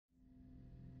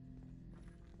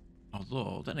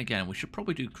Although, then again, we should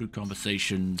probably do crew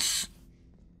conversations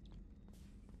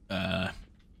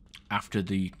after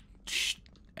the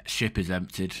ship is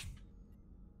emptied.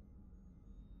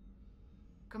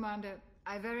 Commander,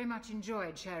 I very much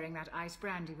enjoyed sharing that ice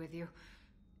brandy with you.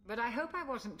 But I hope I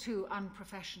wasn't too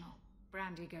unprofessional.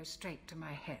 Brandy goes straight to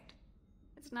my head.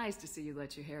 It's nice to see you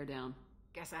let your hair down.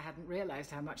 Guess I hadn't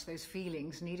realized how much those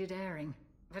feelings needed airing.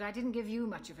 But I didn't give you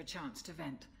much of a chance to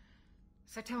vent.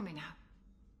 So tell me now.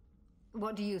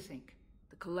 What do you think?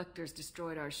 The Collectors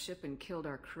destroyed our ship and killed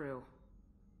our crew.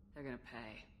 They're gonna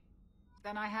pay.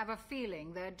 Then I have a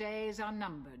feeling their days are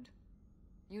numbered.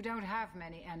 You don't have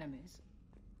many enemies.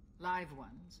 Live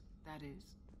ones, that is.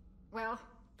 Well,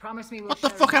 promise me we'll What the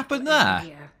share a fuck happened bottle there? every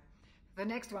year. The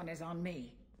next one is on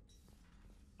me.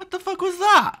 What the fuck was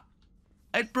that?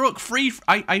 It broke free.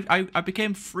 I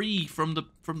became free from the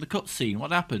cutscene.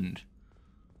 What happened?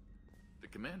 The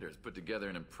commander's put together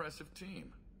an impressive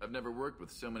team. I've never worked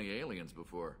with so many aliens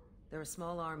before. They're a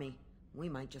small army. We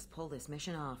might just pull this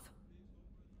mission off.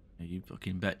 Yeah, you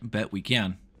fucking bet we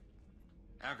can.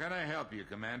 How can I help you,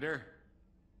 Commander?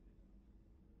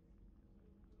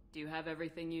 Do you have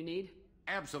everything you need?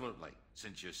 Absolutely.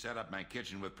 Since you set up my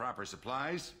kitchen with proper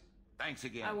supplies, thanks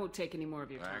again. I won't take any more of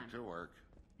your time. Back to work.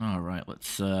 All right,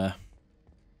 let's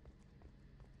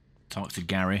talk to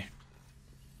Gary.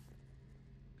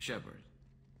 Shepard,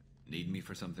 need me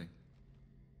for something?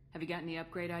 Have you got any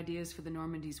upgrade ideas for the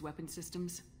Normandy's weapon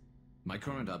systems? My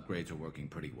current upgrades are working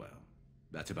pretty well.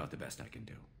 That's about the best I can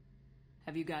do.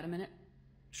 Have you got a minute?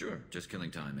 Sure, just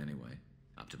killing time anyway.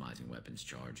 Optimizing weapons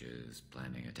charges,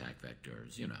 planning attack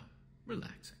vectors, you know,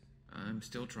 relaxing. I'm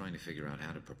still trying to figure out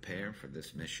how to prepare for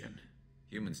this mission.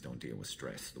 Humans don't deal with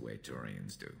stress the way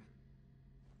Turians do.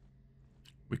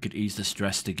 We could ease the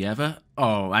stress together.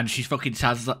 Oh, and she fucking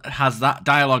has that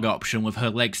dialogue option with her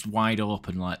legs wide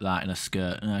open like that in a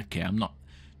skirt. Okay, I'm not.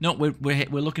 No, we're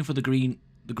looking for the green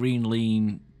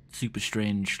lean, super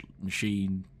strange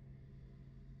machine.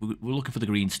 We're looking for the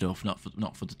green stuff, not for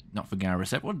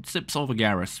Garrus. Everyone sips over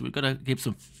Garrus. We've got to give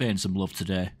Fane some love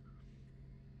today.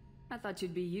 I thought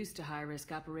you'd be used to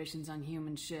high-risk operations on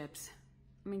human ships.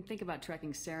 I mean, think about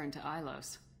trekking Saren to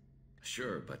Ilos.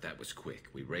 Sure, but that was quick.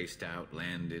 We raced out,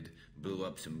 landed, blew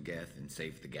up some Geth, and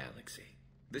saved the galaxy.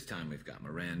 This time we've got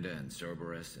Miranda and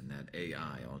Cerberus and that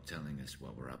AI all telling us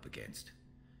what we're up against.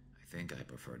 I think I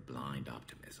preferred blind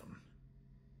optimism.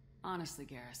 Honestly,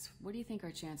 Garrus, what do you think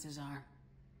our chances are?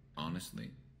 Honestly,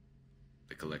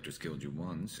 the Collectors killed you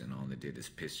once, and all they did is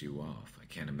piss you off. I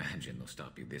can't imagine they'll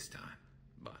stop you this time.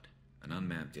 But an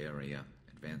unmapped area,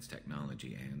 advanced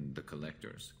technology, and the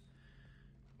Collectors.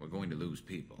 We're going to lose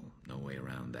people. No way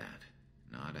around that.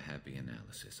 Not a happy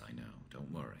analysis, I know.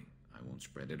 Don't worry. I won't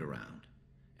spread it around.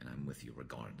 And I'm with you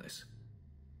regardless.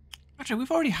 Actually,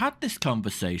 we've already had this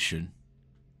conversation.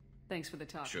 Thanks for the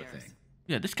talk, Sure Garrus. thing.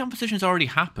 Yeah, this conversation's already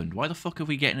happened. Why the fuck are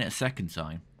we getting it a second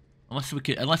time? Unless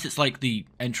it's like the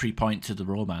entry point to the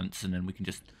romance, and then we can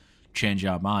just change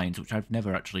our minds, which I've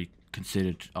never actually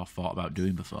considered or thought about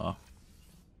doing before.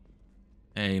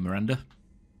 Hey, Miranda.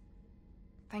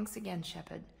 Thanks again,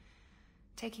 Shepard.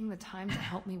 Taking the time to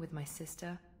help me with my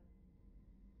sister.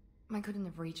 I couldn't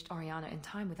have reached Oriana in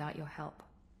time without your help.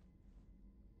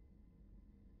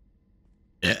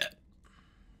 Yeah.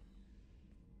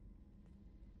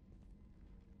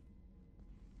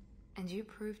 And you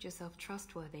proved yourself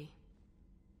trustworthy.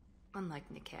 Unlike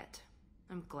Niket,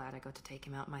 I'm glad I got to take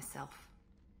him out myself.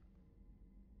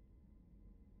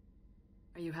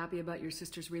 Are you happy about your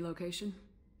sister's relocation?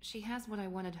 She has what I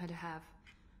wanted her to have.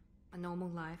 A normal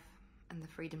life, and the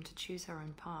freedom to choose her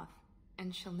own path.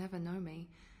 And she'll never know me.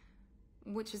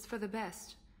 Which is for the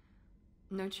best.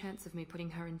 No chance of me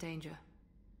putting her in danger.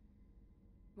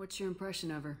 What's your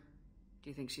impression of her? Do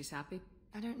you think she's happy?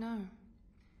 I don't know.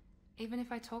 Even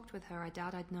if I talked with her, I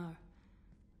doubt I'd know.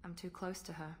 I'm too close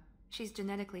to her. She's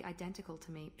genetically identical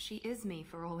to me. She is me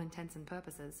for all intents and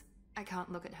purposes. I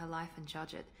can't look at her life and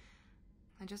judge it.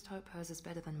 I just hope hers is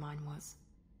better than mine was.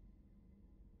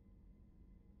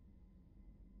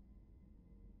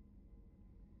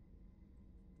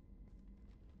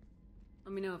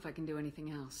 Let me know if I can do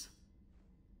anything else.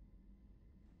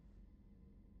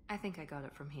 I think I got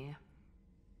it from here.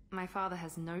 My father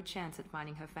has no chance at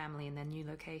finding her family in their new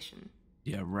location.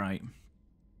 Yeah, right.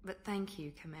 But thank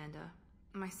you, Commander.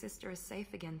 My sister is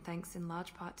safe again thanks in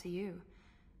large part to you.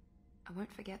 I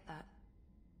won't forget that.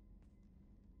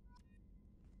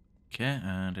 Okay,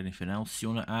 and anything else you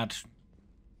want to add?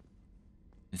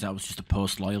 Is that was just a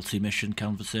post-loyalty mission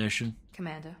conversation?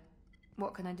 Commander,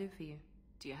 what can I do for you?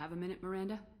 Do you have a minute,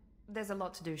 Miranda? There's a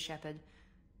lot to do, Shepard.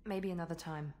 Maybe another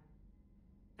time.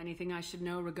 Anything I should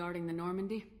know regarding the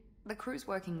Normandy? The crew's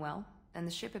working well, and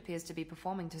the ship appears to be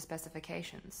performing to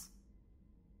specifications.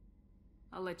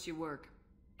 I'll let you work.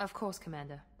 Of course,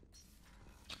 Commander.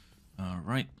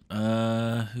 Alright,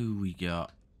 who we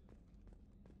got?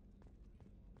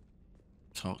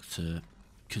 Talk to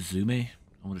Kazumi.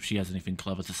 I wonder if she has anything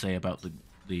clever to say about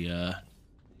the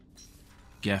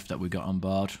Geth that we got on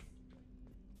board.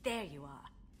 There you are.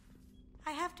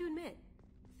 I have to admit,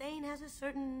 Thane has a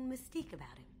certain mystique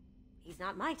about him. He's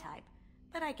not my type,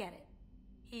 but I get it.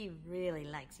 He really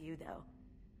likes you, though.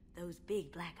 Those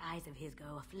big black eyes of his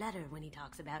go aflutter when he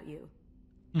talks about you.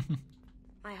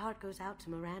 My heart goes out to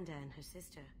Miranda and her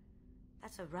sister.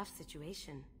 That's a rough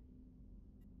situation.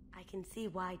 I can see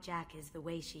why Jack is the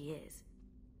way she is.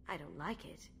 I don't like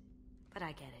it, but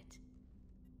I get it.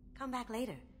 Come back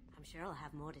later. I'm sure I'll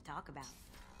have more to talk about.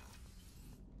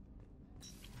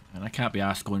 And I can't be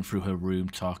asked going through her room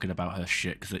talking about her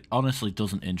shit, because it honestly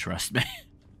doesn't interest me.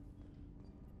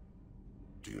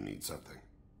 Do you need something?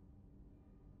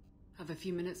 Have a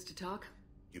few minutes to talk?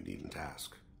 You needn't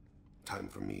ask. Time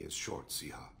for me is short,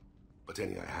 Siha. But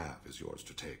any I have is yours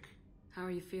to take. How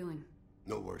are you feeling?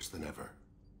 No worse than ever.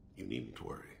 You needn't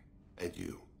worry. And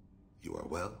you are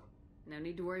well? No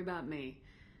need to worry about me.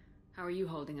 How are you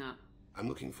holding up? I'm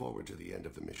looking forward to the end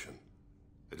of the mission.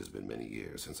 It has been many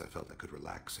years since I felt I could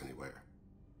relax anywhere.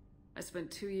 I spent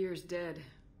 2 years dead.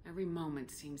 Every moment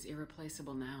seems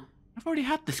irreplaceable now. I've already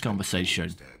had this conversation.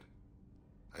 Dead.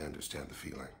 I understand the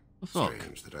feeling. The fuck?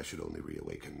 Strange that I should only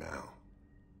reawaken now,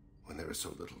 when there is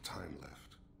so little time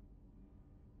left.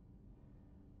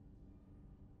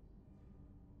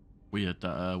 Weird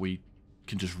that we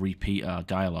can just repeat our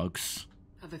dialogues.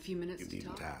 Have a few minutes You to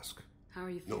needn't talk? ask. How are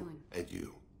you No, feeling? and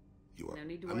you are. No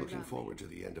need to I'm worry looking about forward to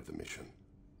the end of the mission.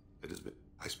 It has been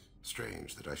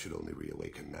strange that I should only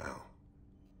reawaken now,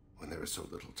 when there is so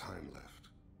little time left.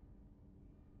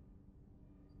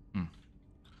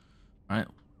 Right.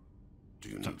 Do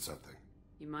you need something?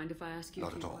 You mind if I ask you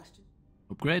Not a few at all. questions?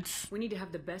 Upgrades? We need to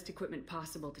have the best equipment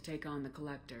possible to take on the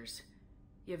collectors.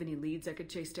 You have any leads I could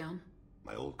chase down?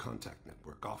 My old contact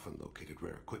network often located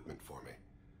rare equipment for me.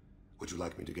 Would you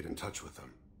like me to get in touch with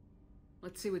them?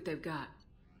 Let's see what they've got.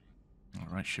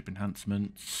 Alright, ship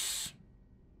enhancements.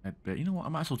 But you know what? I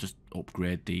might as well just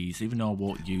upgrade these, even though I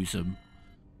won't use them.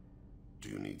 Do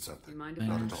you need something? You mind if I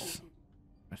Not at all. ask you?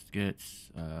 Investigates.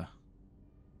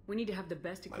 We need to have the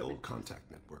best My equipment. old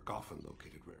contact network often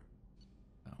located rare.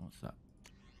 What's that?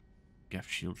 Geth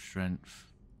shield strength.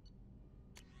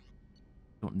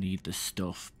 Don't need this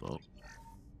stuff, but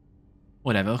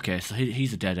whatever. Okay, so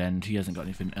he's a dead end. He hasn't got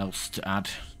anything else to add.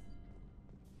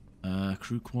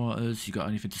 Crew quarters. You got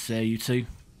anything to say, you two?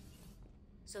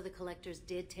 So the collectors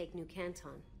did take New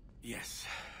Canton. Yes,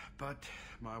 but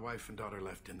my wife and daughter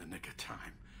left in the nick of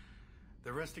time.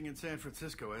 They're resting in San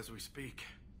Francisco as we speak.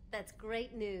 That's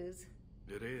great news.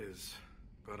 It is,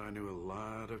 but I knew a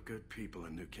lot of good people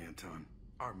in New Canton.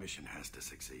 Our mission has to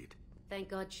succeed. Thank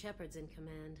God Shepard's in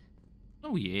command.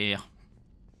 Oh yeah.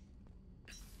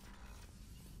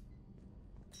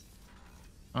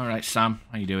 Alright, Sam,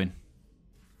 how you doing?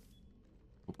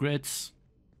 Upgrades?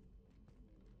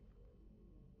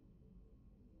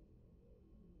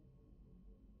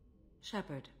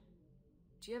 Shepard,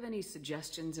 do you have any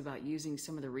suggestions about using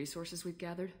some of the resources we've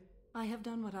gathered? I have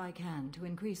done what I can to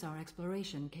increase our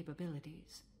exploration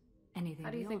capabilities. Anything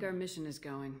How do you think our mission is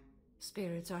going?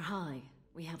 Spirits are high.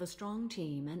 We have a strong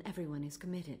team and everyone is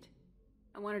committed.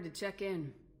 I wanted to check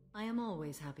in. I am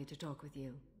always happy to talk with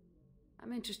you.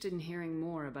 I'm interested in hearing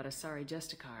more about Asari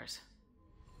Justicars.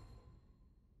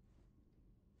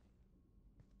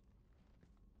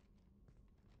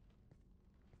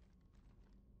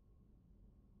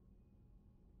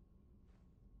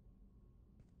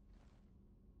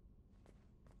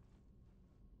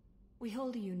 We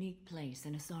hold a unique place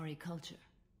in Asari culture.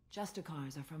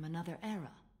 Justicars are from another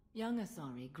era. Young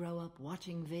Asari grow up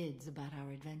watching vids about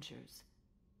our adventures.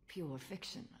 Pure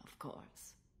fiction, of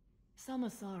course. Some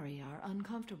Asari are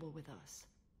uncomfortable with us,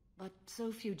 but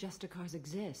so few Justicars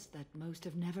exist that most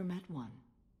have never met one.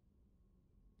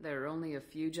 There are only a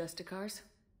few Justicars?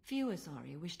 Few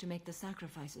Asari wish to make the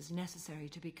sacrifices necessary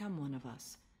to become one of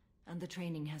us, and the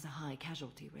training has a high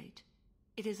casualty rate.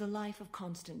 It is a life of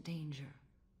constant danger.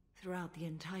 Throughout the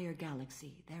entire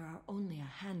galaxy, there are only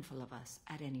a handful of us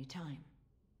at any time.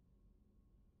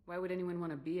 Why would anyone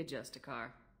want to be a Justicar?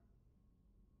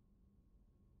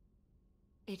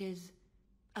 It is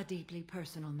a deeply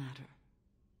personal matter.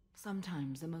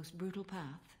 Sometimes the most brutal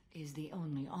path is the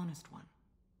only honest one.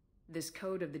 This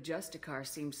code of the Justicar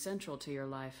seems central to your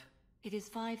life. It is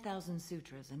 5,000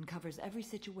 sutras and covers every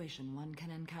situation one can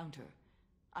encounter.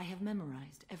 I have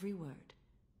memorized every word.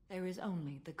 There is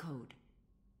only the code.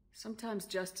 Sometimes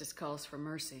justice calls for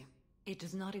mercy. It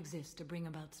does not exist to bring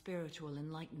about spiritual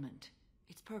enlightenment.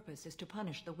 Its purpose is to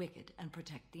punish the wicked and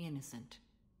protect the innocent.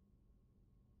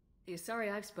 The Asari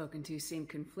I've spoken to seem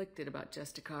conflicted about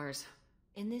Justicars.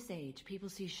 In this age, people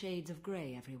see shades of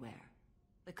gray everywhere.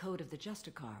 The code of the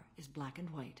Justicar is black and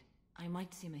white. I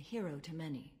might seem a hero to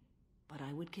many, but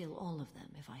I would kill all of them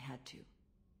if I had to.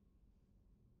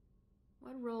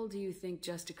 What role do you think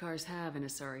Justicars have in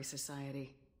Asari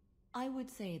society? I would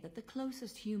say that the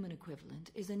closest human equivalent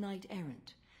is a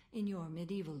knight-errant in your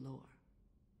medieval lore.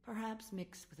 Perhaps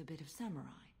mixed with a bit of samurai.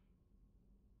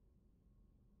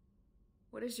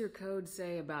 What does your code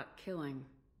say about killing?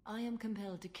 I am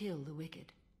compelled to kill the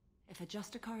wicked. If a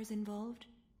Justicar is involved,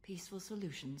 peaceful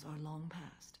solutions are long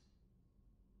past.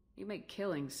 You make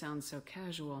killing sound so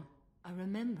casual. I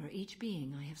remember each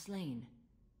being I have slain.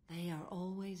 They are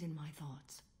always in my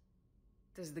thoughts.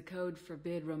 Does the code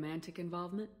forbid romantic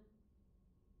involvement?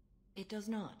 It does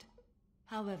not.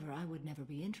 However, I would never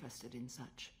be interested in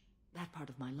such. That part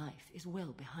of my life is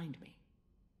well behind me.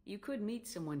 You could meet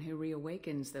someone who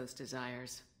reawakens those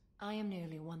desires. I am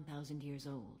nearly 1,000 years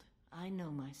old. I know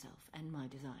myself and my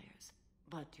desires.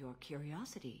 But your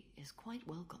curiosity is quite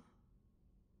welcome.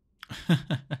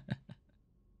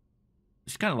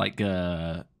 It's kind of like,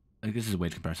 I guess this is a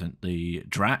weird comparison, the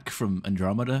Drac from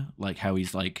Andromeda, like how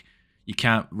he's like, you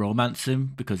can't romance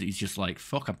him because he's just like,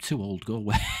 fuck, I'm too old, go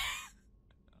away.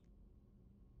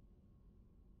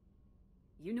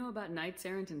 You know about knights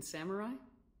errant and samurai?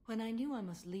 When I knew I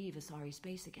must leave Asari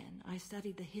space again, I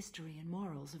studied the history and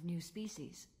morals of new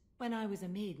species. When I was a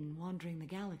maiden wandering the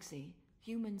galaxy,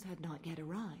 humans had not yet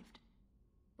arrived.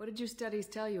 What did your studies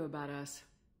tell you about us?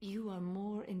 You are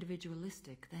more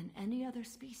individualistic than any other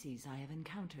species I have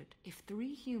encountered. If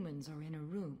 3 humans are in a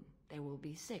room, there will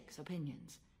be 6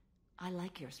 opinions. I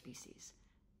like your species.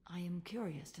 I am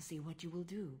curious to see what you will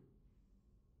do.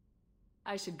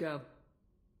 I should go.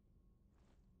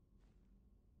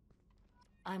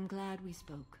 I'm glad we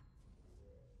spoke.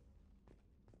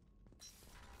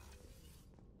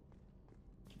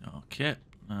 Okay,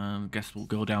 guess we'll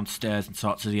go downstairs and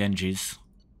talk to the NGs.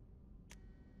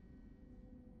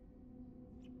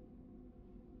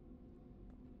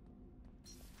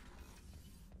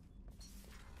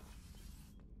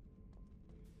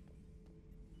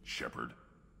 Shepard.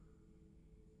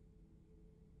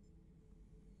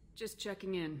 Just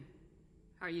checking in.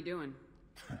 How are you doing?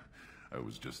 I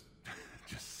was just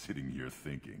sitting here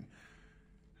thinking.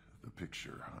 The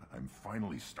picture, I'm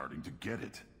finally starting to get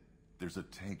it. There's a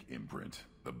tank imprint,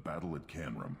 the battle at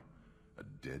Canrum. A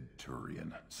dead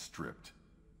Turian, stripped.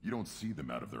 You don't see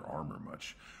them out of their armor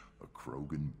much. A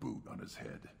Krogan boot on his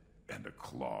head, and a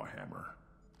claw hammer.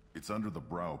 It's under the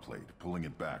brow plate, pulling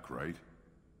it back, right?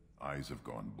 Eyes have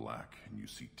gone black, and you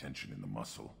see tension in the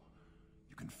muscle.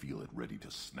 You can feel it ready to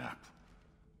snap.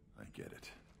 I get it.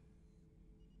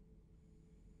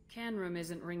 Canrum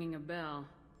isn't ringing a bell.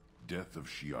 Death of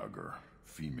Shiagar,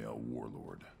 female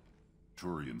warlord.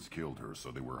 Turians killed her, so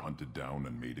they were hunted down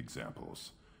and made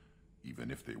examples.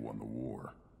 Even if they won the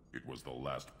war, it was the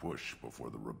last push before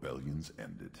the rebellions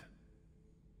ended.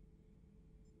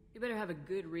 You better have a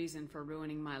good reason for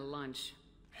ruining my lunch.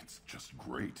 It's just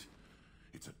great.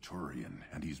 It's a Turian,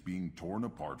 and he's being torn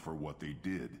apart for what they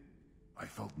did. I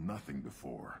felt nothing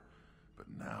before, but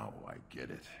now I get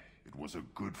it. It was a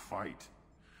good fight.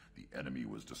 The enemy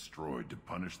was destroyed to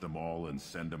punish them all and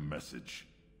send a message.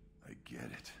 I get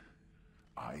it.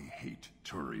 I hate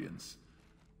Turians.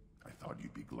 I thought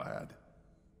you'd be glad.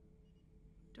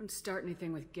 Don't start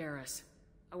anything with Garrus.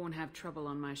 I won't have trouble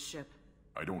on my ship.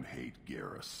 I don't hate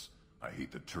Garrus. I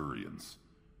hate the Turians.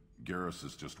 Garrus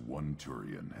is just one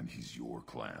Turian, and he's your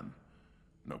clan.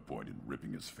 No point in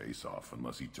ripping his face off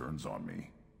unless he turns on me.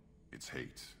 It's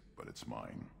hate, but it's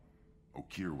mine.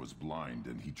 Okir was blind,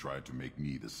 and he tried to make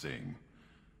me the same.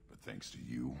 But thanks to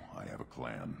you, I have a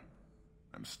clan.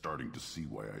 I'm starting to see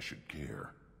why I should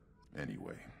care.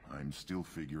 Anyway, I'm still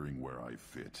figuring where I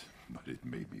fit, but it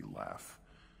made me laugh.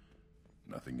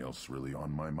 Nothing else really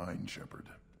on my mind, Shepard.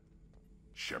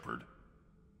 Shepard.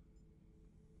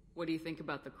 What do you think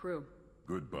about the crew?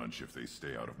 Good bunch if they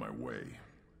stay out of my way.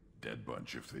 Dead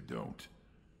bunch if they don't.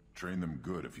 Train them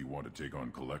good if you want to take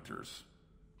on collectors.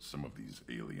 Some of these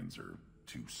aliens are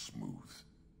too smooth.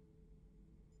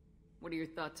 What are your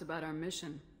thoughts about our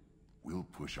mission? We'll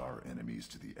push our enemies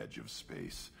to the edge of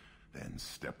space, then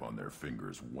step on their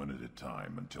fingers one at a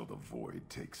time until the void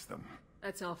takes them.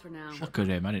 That's all for now. Look at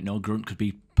him. I didn't know Grunt could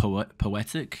be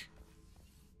poetic.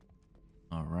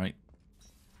 Alright.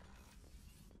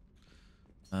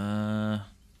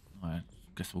 Alright.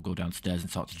 Guess we'll go downstairs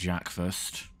and talk to Jack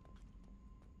first.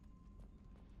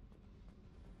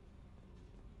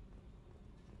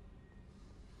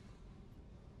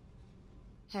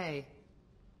 Hey.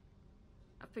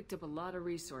 I've picked up a lot of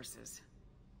resources.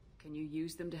 Can you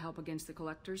use them to help against the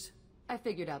Collectors? I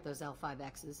figured out those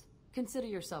L5Xs. Consider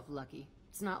yourself lucky.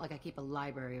 It's not like I keep a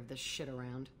library of this shit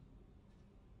around.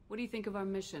 What do you think of our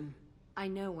mission? I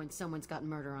know when someone's got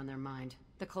murder on their mind.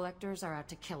 The Collectors are out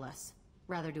to kill us.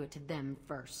 Rather do it to them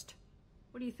first.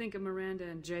 What do you think of Miranda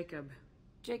and Jacob?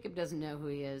 Jacob doesn't know who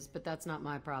he is, but that's not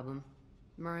my problem.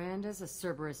 Miranda's a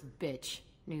Cerberus bitch.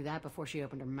 Knew that before she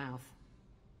opened her mouth.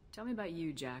 Tell me about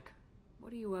you, Jack.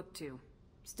 What are you up to?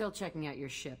 Still checking out your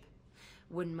ship.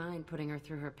 Wouldn't mind putting her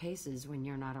through her paces when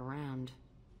you're not around.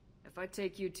 If I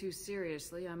take you too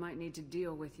seriously, I might need to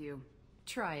deal with you.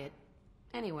 Try it.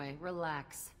 Anyway,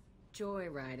 relax.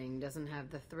 Joyriding doesn't have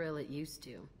the thrill it used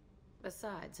to.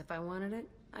 Besides, if I wanted it,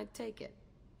 I'd take it.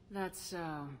 That's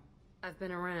so... I've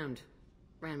been around.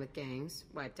 Ran with gangs,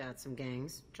 wiped out some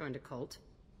gangs, joined a cult.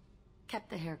 Kept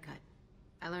the haircut.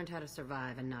 I learned how to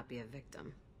survive and not be a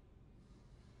victim.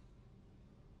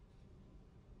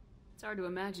 It's hard to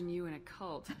imagine you in a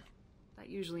cult. That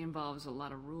usually involves a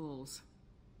lot of rules.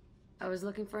 I was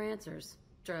looking for answers.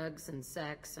 Drugs and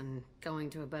sex and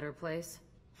going to a better place.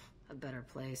 A better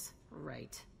place,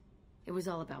 right. It was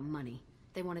all about money.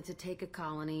 They wanted to take a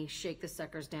colony, shake the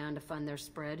suckers down to fund their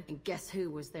spread, and guess who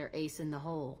was their ace in the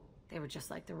hole? They were just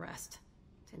like the rest.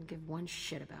 Didn't give one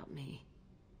shit about me.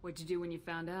 What'd you do when you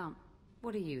found out?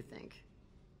 What do you think?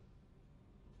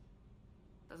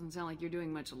 Doesn't sound like you're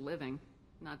doing much living.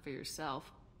 Not for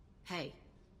yourself. Hey,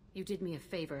 you did me a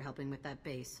favor helping with that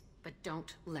base, but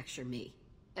don't lecture me.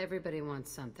 Everybody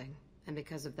wants something, and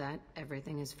because of that,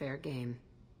 everything is fair game.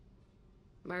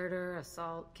 Murder,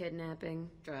 assault, kidnapping,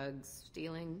 drugs,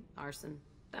 stealing, arson.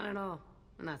 Done it all,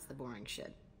 and that's the boring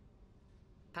shit.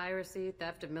 Piracy,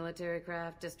 theft of military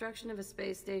craft, destruction of a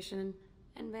space station,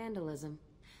 and vandalism.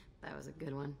 That was a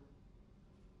good one.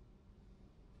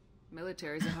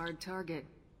 Military's a hard target.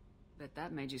 Bet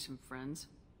that made you some friends.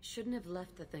 Shouldn't have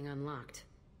left the thing unlocked.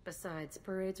 Besides,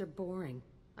 parades are boring.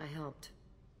 I helped.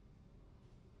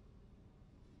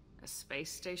 A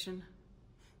space station?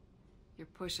 You're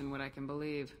pushing what I can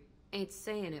believe. Ain't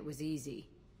saying it was easy.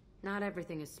 Not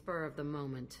everything is spur of the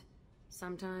moment.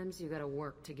 Sometimes you gotta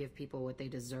work to give people what they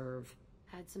deserve.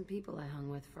 Had some people I hung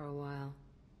with for a while.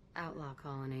 Outlaw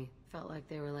colony. Felt like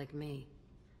they were like me.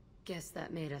 Guess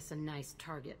that made us a nice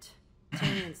target.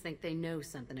 Turians think they know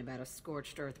something about a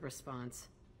scorched earth response.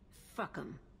 Fuck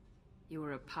 'em. You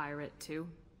were a pirate, too?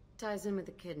 Ties in with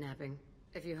the kidnapping.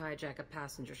 If you hijack a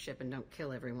passenger ship and don't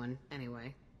kill everyone,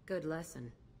 anyway. Good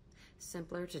lesson.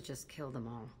 Simpler to just kill them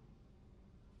all.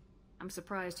 I'm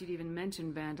surprised you'd even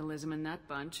mention vandalism in that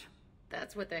bunch.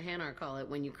 That's what the Hanar call it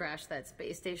when you crash that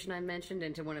space station I mentioned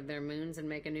into one of their moons and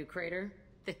make a new crater.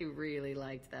 They really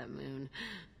liked that moon.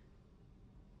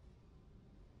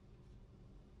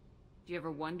 Do you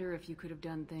ever wonder if you could have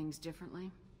done things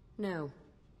differently? No.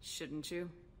 Shouldn't you?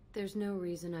 There's no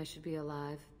reason I should be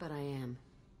alive, but I am.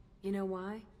 You know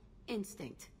why?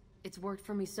 Instinct. It's worked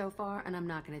for me so far, and I'm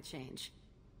not gonna change.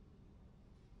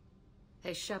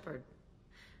 Hey, Shepard.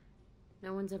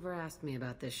 No one's ever asked me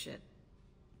about this shit.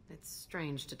 It's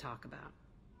strange to talk about.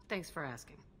 Thanks for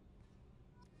asking.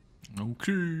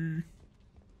 Okay.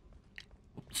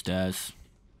 Upstairs.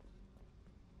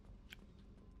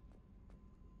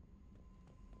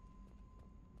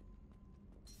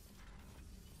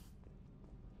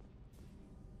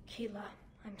 Keela,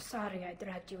 I'm sorry I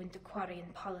dragged you into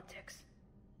Quarian politics.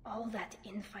 All that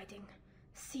infighting,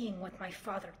 seeing what my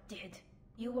father did.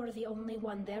 You were the only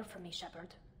one there for me,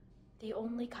 Shepard. The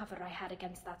only cover I had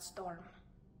against that storm.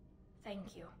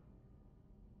 Thank you.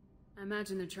 I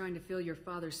imagine they're trying to fill your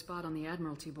father's spot on the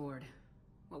Admiralty Board.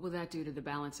 What will that do to the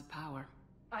balance of power?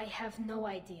 I have no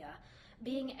idea.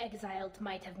 Being exiled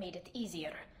might have made it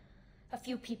easier. A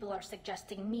few people are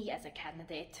suggesting me as a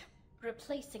candidate.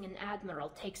 Replacing an admiral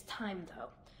takes time, though.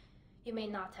 You may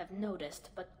not have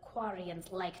noticed, but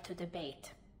Quarians like to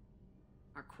debate.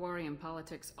 Are Quarian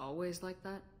politics always like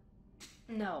that?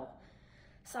 No.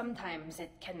 Sometimes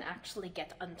it can actually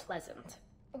get unpleasant.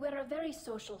 We're a very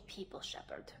social people,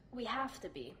 Shepard. We have to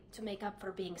be, to make up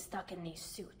for being stuck in these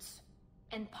suits.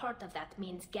 And part of that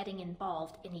means getting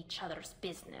involved in each other's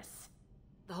business.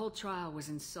 The whole trial was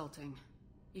insulting.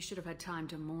 You should have had time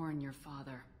to mourn your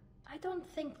father. I don't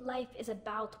think life is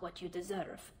about what you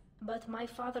deserve. But my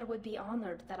father would be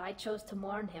honored that I chose to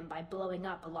mourn him by blowing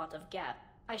up a lot of gas.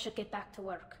 I should get back to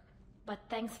work. But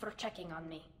thanks for checking on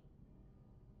me.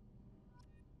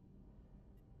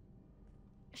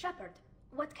 Shepard,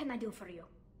 what can I do for you?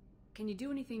 Can you do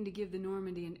anything to give the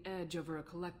Normandy an edge over a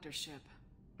collector ship?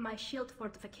 My shield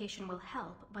fortification will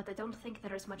help, but I don't think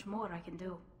there is much more I can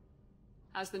do.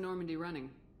 How's the Normandy running?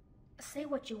 Say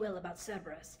what you will about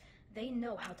Cerberus. They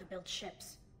know how to build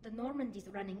ships. The Normandy's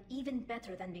running even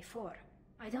better than before.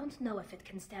 I don't know if it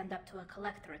can stand up to a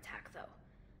Collector attack, though.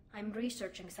 I'm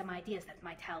researching some ideas that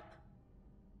might help.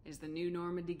 Is the new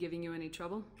Normandy giving you any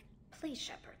trouble? Please,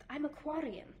 Shepard, I'm a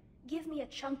Quarian. Give me a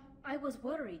chunk. I was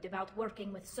worried about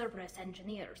working with Cerberus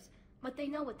engineers, but they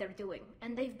know what they're doing,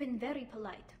 and they've been very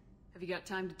polite. Have you got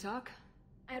time to talk?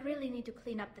 I really need to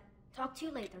clean up the... Talk to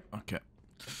you later. Okay.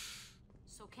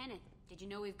 So, Kenneth, did you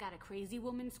know we've got a crazy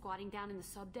woman squatting down in the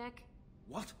subdeck?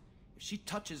 What? If she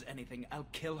touches anything, I'll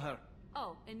kill her.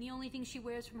 Oh, and the only thing she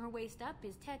wears from her waist up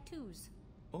is tattoos.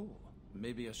 Oh,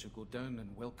 maybe I should go down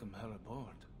and welcome her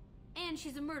aboard. And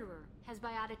she's a murderer, has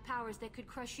biotic powers that could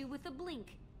crush you with a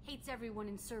blink, hates everyone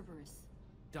in Cerberus.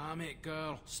 Damn it,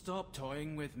 girl. Stop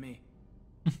toying with me.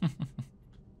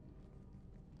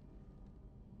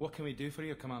 What can we do for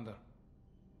you, Commander?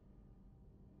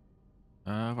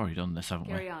 I've already done this, haven't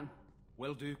we? Carry on.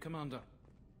 Will do, Commander.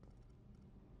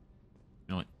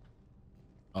 You know what?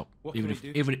 Oh, What even can if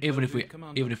we do? even Will if do, we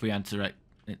Commander. even if we interact,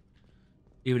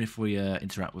 even if we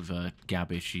interact with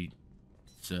Gabby, she's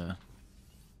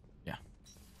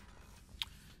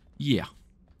yeah.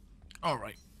 All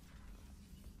right.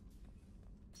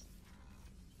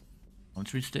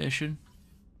 Monitoring station.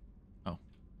 Oh.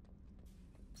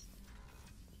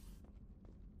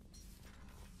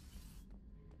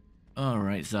 All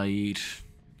right, Zaid.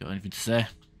 Got anything to say?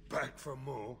 Back for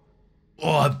more?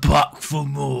 Oh, I'm back for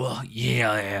more.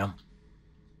 Yeah, I am.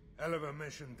 Hell of a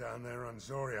mission down there on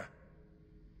Zoria.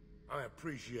 I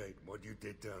appreciate what you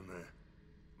did down there.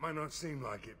 Might not seem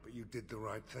like it, but you did the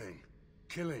right thing.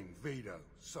 Killing Vito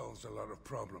solves a lot of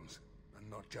problems, and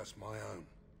not just my own.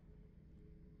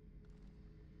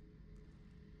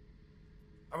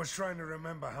 I was trying to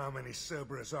remember how many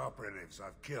Cerberus operatives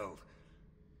I've killed.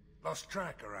 Lost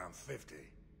track around 50.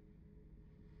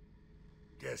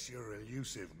 Guess your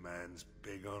elusive man's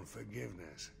big on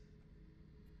forgiveness.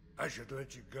 I should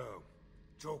let you go.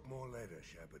 Talk more later,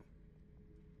 Shepard.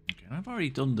 Okay, I've already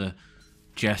done the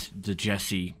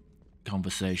Jesse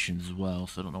conversations as well,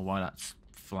 so I don't know why that's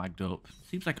flagged up.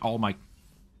 Seems like all my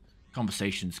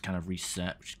conversations kind of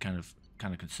reset, which is kind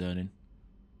of concerning.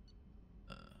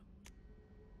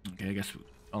 Okay, I guess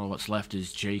all what's left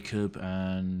is Jacob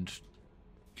and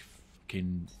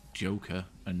fucking Joker,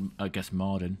 and I guess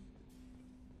Morden.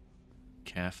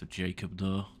 Care for Jacob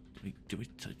though. Do we?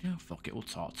 Yeah, fuck it. We'll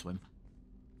talk to him.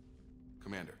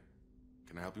 Commander,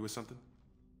 can I help you with something?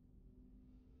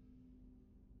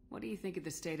 What do you think of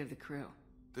the state of the crew?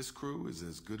 This crew is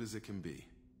as good as it can be.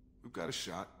 We've got a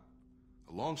shot.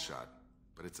 A long shot,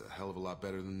 but it's a hell of a lot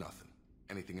better than nothing.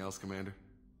 Anything else, Commander?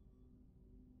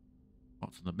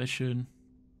 What's the mission?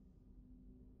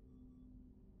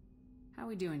 How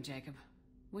we doing, Jacob?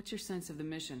 What's your sense of the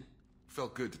mission?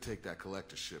 Felt good to take that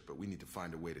collector ship, but we need to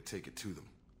find a way to take it to them.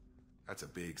 That's a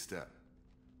big step.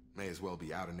 May as well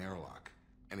be out an airlock.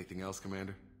 Anything else,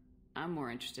 Commander? I'm more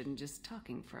interested in just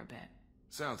talking for a bit.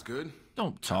 Sounds good.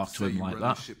 Don't talk to him like run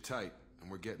that. The ship tight,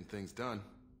 and we're getting things done.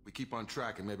 We keep on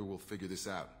track, and maybe we'll figure this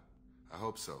out. I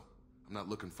hope so. I'm not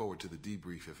looking forward to the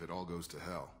debrief if it all goes to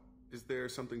hell. Is there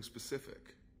something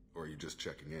specific, or are you just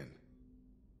checking in?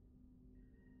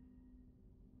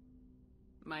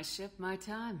 My ship, my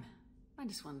time. I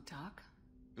just want to talk.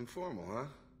 Informal, huh?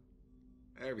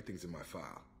 Everything's in my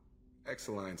file.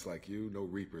 Ex-Alliance like you, no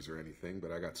Reapers or anything,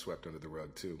 but I got swept under the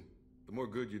rug too. The more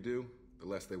good you do, the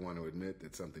less they want to admit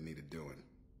that something needed doing.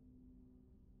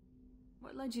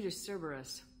 What led you to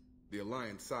Cerberus? The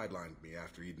Alliance sidelined me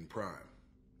after Eden Prime.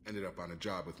 Ended up on a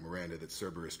job with Miranda that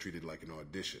Cerberus treated like an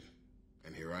audition.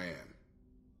 And here I am.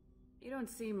 You don't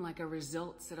seem like a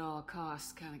results at all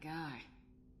costs kind of guy.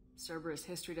 Cerberus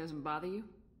history doesn't bother you?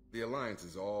 The Alliance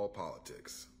is all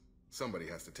politics. Somebody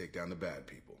has to take down the bad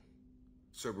people.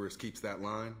 Cerberus keeps that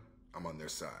line, I'm on their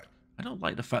side. I don't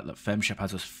like the fact that Femshep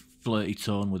has a flirty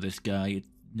tone with this guy.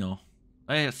 No.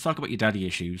 Hey, let's talk about your daddy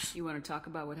issues. You want to talk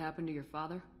about what happened to your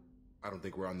father? I don't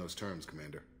think we're on those terms,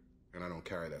 Commander. And I don't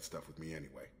carry that stuff with me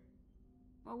anyway.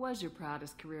 What was your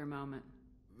proudest career moment?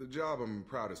 The job I'm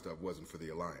proudest of wasn't for the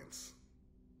Alliance.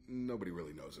 Nobody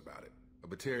really knows about it. A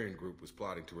Batarian group was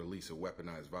plotting to release a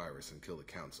weaponized virus and kill the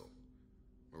Council.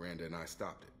 Miranda and I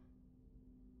stopped it.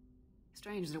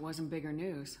 Strange that it wasn't bigger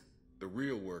news. The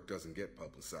real work doesn't get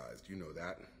publicized, you know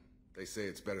that. They say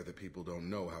it's better that people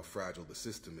don't know how fragile the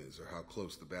system is or how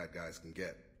close the bad guys can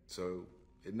get. So,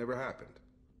 it never happened.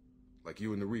 Like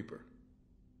you and the Reaper.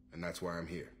 And that's why I'm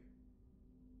here.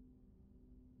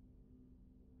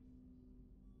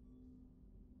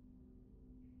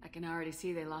 I can already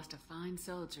see they lost a fine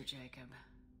soldier, Jacob.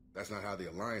 That's not how the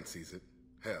Alliance sees it.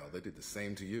 Hell, they did the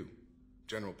same to you.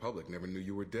 General public never knew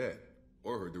you were dead,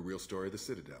 or heard the real story of the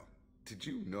Citadel. Did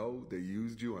you know they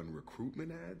used you on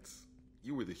recruitment ads?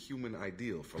 You were the human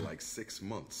ideal for like 6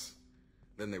 months.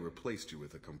 Then they replaced you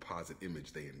with a composite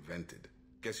image they invented.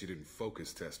 Guess you didn't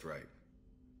focus test right.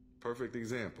 Perfect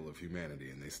example of humanity,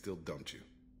 and they still dumped you.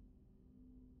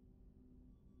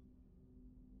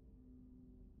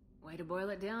 Way to boil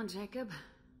it down, Jacob.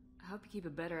 I hope you keep a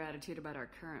better attitude about our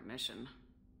current mission.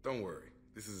 Don't worry.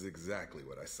 This is exactly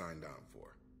what I signed on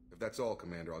for. If that's all,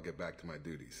 Commander, I'll get back to my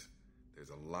duties. There's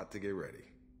a lot to get ready.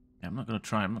 Yeah, I'm not going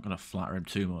to flatter him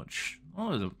too much.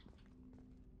 Oh, we've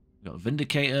got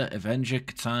Vindicator, Avenger,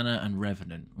 Katana, and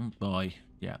Revenant. Oh boy.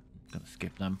 Yeah, I'm going to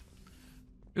skip them.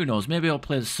 Who knows, maybe I'll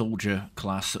play the Soldier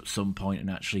class at some point and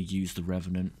actually use the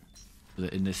Revenant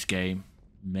in this game.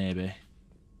 Maybe.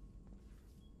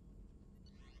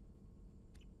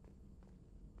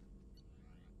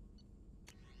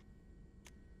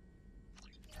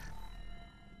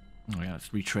 Oh yeah, let's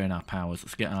retrain our powers.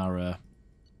 Let's get our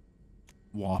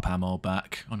warp ammo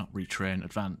back. Oh, not retrain,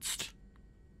 advanced.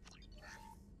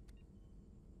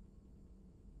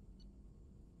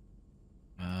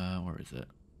 Where is it?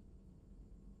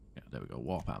 Yeah, there we go,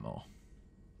 warp ammo.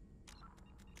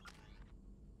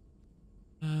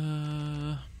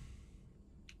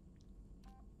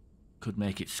 Could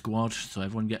make it squad, so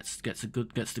everyone gets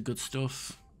the good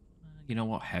stuff. You know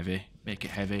what? Heavy. Make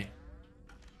it heavy.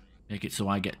 Make it so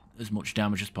I get as much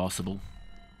damage as possible.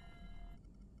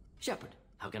 Shepard,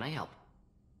 how can I help?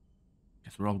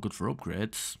 Guess we're all good for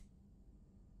upgrades.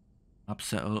 Map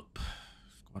setup.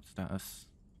 Squad status.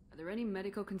 Are there any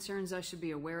medical concerns I should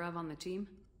be aware of on the team?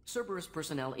 Cerberus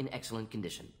personnel in excellent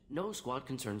condition. No squad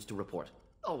concerns to report.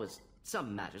 Always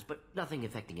some matters, but nothing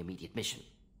affecting immediate mission.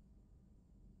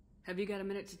 Have you got a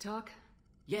minute to talk?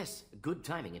 Yes, good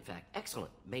timing in fact.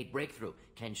 Excellent. Made breakthrough.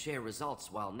 Can share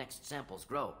results while next samples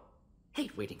grow.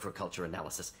 Hate waiting for culture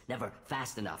analysis. Never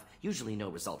fast enough. Usually no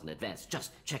result in advance.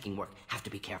 Just checking work. Have to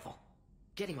be careful.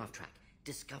 Getting off track.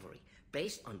 Discovery.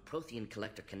 Based on Prothean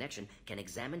collector connection, can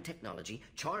examine technology,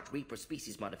 chart Reaper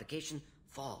species modification,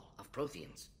 fall of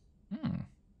Protheans.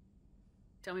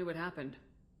 Tell me what happened.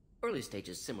 Early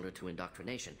stages similar to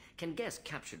indoctrination. Can guess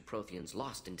captured Protheans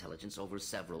lost intelligence over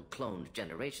several cloned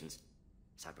generations.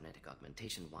 Cybernetic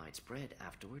augmentation widespread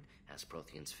afterward. As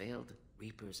Protheans failed,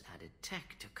 Reapers added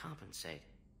tech to compensate.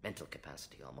 Mental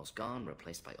capacity almost gone,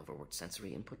 replaced by overworked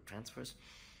sensory input transfers.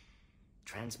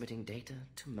 Transmitting data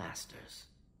to masters.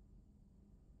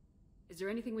 Is there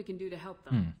anything we can do to help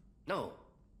them? No.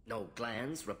 No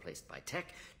glands replaced by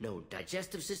tech. No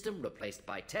digestive system replaced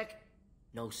by tech.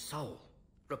 No soul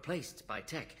replaced by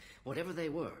tech. Whatever they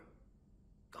were,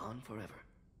 gone forever.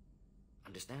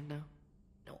 Understand now?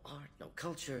 No art, no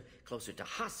culture, closer to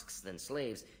husks than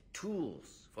slaves,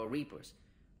 tools for Reapers.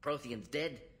 Protheans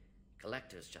dead,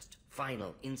 collectors just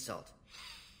final insult.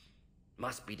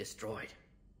 Must be destroyed.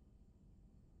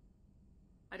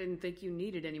 I didn't think you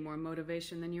needed any more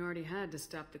motivation than you already had to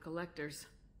stop the collectors.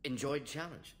 Enjoyed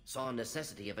challenge. Saw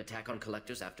necessity of attack on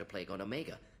collectors after Plague on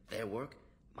Omega. Their work,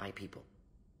 my people.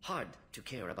 Hard to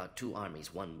care about two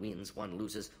armies. One wins, one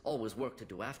loses. Always work to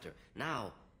do after.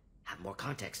 Now, have more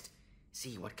context.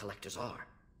 See what collectors are.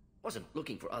 Wasn't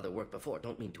looking for other work before.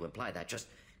 Don't mean to imply that. Just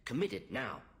committed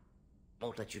now.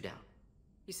 Won't let you down.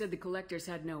 You said the collectors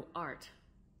had no art.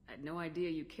 I had no idea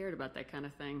you cared about that kind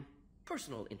of thing.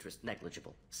 Personal interest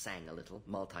negligible. Sang a little.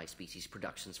 Multi-species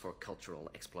productions for cultural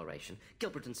exploration.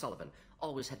 Gilbert and Sullivan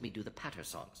always had me do the patter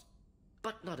songs.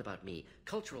 But not about me.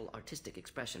 Cultural artistic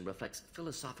expression reflects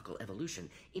philosophical evolution,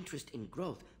 interest in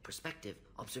growth, perspective,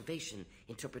 observation,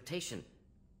 interpretation.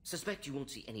 Suspect you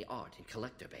won't see any art in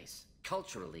collector base.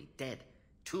 Culturally dead.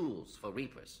 Tools for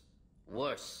Reapers.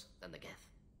 Worse than the Geth.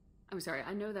 I'm sorry,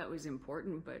 I know that was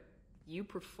important, but you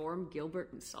perform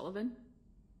Gilbert and Sullivan?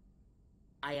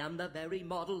 I am the very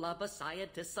model of a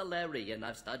scientist Solarian.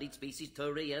 I've studied species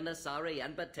Turian, Asari,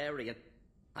 and Batarian.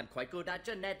 I'm quite good at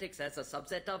genetics as a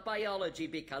subset of biology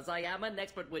because I am an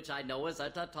expert, which I know is a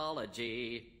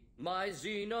tautology. My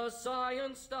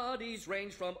xenoscience studies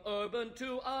range from urban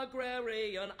to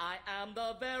agrarian. I am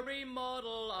the very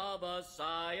model of a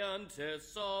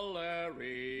scientist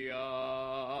Solarian.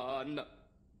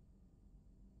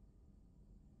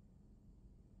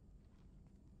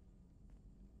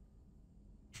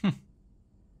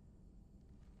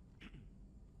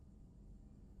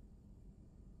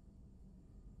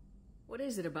 What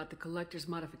is it about the collector's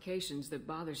modifications that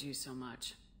bothers you so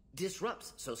much?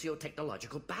 Disrupts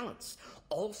socio-technological balance.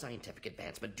 All scientific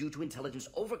advancement due to intelligence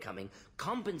overcoming,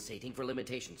 compensating for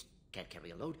limitations. Can't carry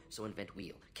a load, so invent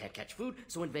wheel. Can't catch food,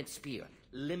 so invent spear.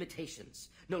 Limitations.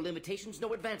 No limitations,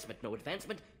 no advancement. No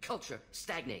advancement, culture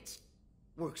stagnates.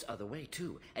 Works other way,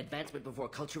 too. Advancement before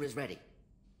culture is ready.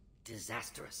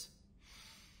 Disastrous.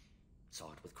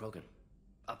 Saw it with Krogan.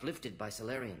 Uplifted by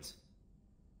Solarians.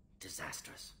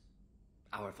 Disastrous.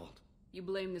 Our fault. You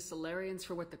blame the Solarians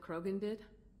for what the Krogan did?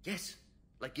 Yes.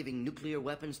 Like giving nuclear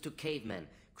weapons to cavemen.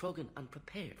 Krogan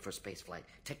unprepared for spaceflight,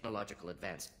 technological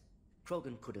advance.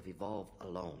 Krogan could have evolved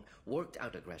alone, worked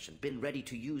out aggression, been ready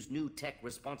to use new tech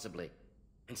responsibly.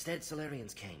 Instead,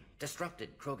 Solarians came,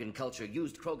 disrupted Krogan culture,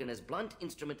 used Krogan as blunt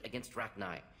instrument against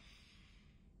Rachni.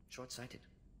 Short-sighted.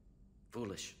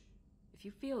 Foolish. If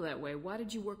you feel that way, why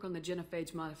did you work on the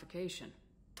genophage modification?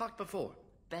 Talked before.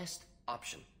 Best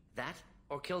option. That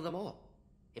or kill them all.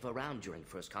 If around during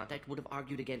first contact, would have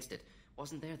argued against it.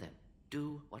 Wasn't there then.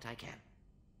 Do what I can.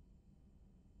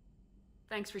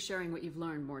 Thanks for sharing what you've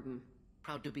learned, Mordin.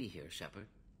 Proud to be here, Shepard.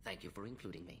 Thank you for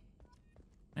including me.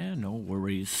 Yeah, no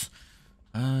worries.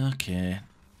 Okay.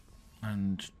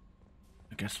 And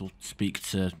I guess we'll speak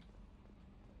to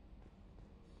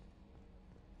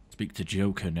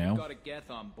Joker now. Got a Geth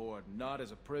on board, not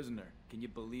as a prisoner. Can you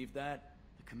believe that?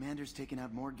 The commander's taken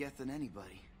out more Geth than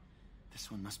anybody. This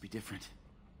one must be different.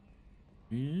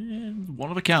 Yeah,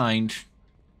 one of a kind.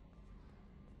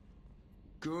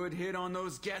 Good hit on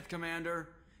those Geth, Commander.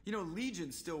 You know,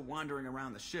 Legion's still wandering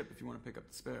around the ship if you want to pick up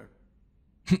the spare.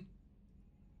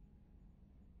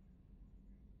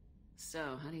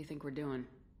 So, how do you think we're doing?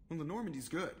 Well, the Normandy's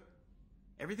good.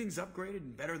 Everything's upgraded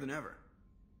and better than ever.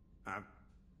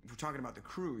 If we're talking about the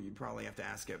crew, you'd probably have to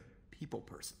ask a people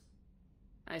person.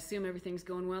 I assume everything's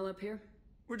going well up here?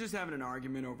 We're just having an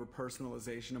argument over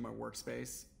personalization of my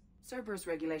workspace. Cerberus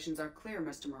regulations are clear,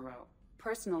 Mr. Moreau.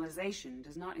 Personalization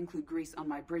does not include grease on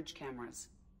my bridge cameras.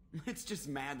 It's just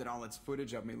mad that all its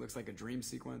footage of me looks like a dream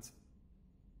sequence.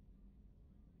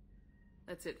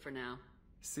 That's it for now.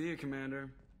 See you, Commander.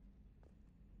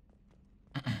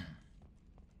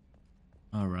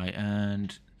 Alright,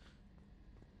 and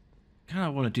kind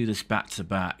of want to do this back to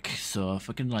back, so if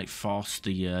I can like force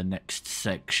the next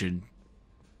section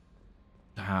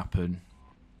to happen.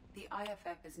 The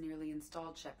IFF is nearly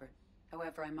installed, Shepard.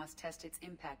 However, I must test its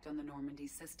impact on the Normandy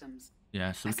systems.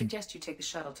 Yeah, so I suggest you take the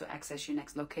shuttle to access your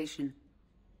next location.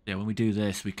 Yeah, when we do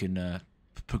this, we can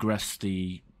progress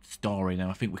the story. Now,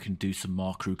 I think we can do some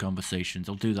more crew conversations.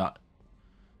 I'll do that.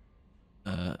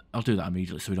 I'll do that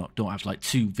immediately, so we don't have like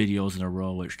 2 videos in a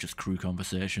row where it's just crew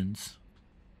conversations.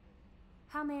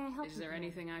 How may I help you? Is there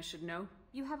anything I should know?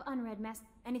 You have unread mess.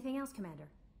 Anything else, Commander?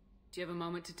 Do you have a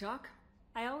moment to talk?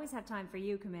 I always have time for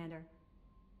you, Commander.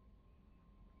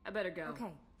 I better go.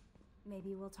 Okay.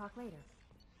 Maybe we'll talk later.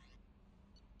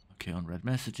 Okay, unread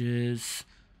messages.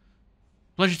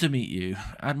 Pleasure to meet you.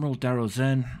 Admiral Darrow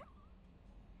Zen.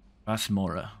 Vas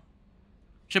Mora.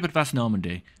 Shepard Vas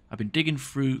Normandy. I've been digging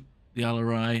through the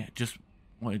LRI. Just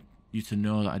wanted you to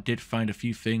know that I did find a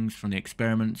few things from the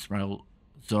experiments Rail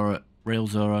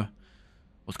Zora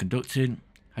was conducting.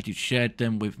 Had you shared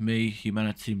them with me,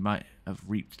 humanity might have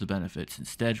reaped the benefits.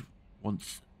 Instead,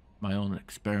 once my own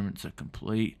experiments are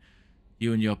complete,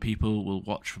 you and your people will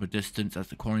watch from a distance as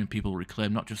the Quarian people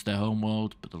reclaim not just their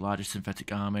homeworld, but the largest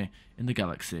synthetic army in the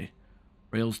galaxy.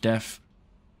 Rail's death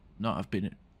will not have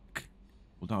been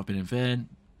in vain.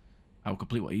 I will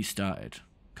complete what he started.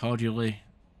 Cordially.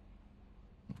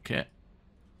 Okay.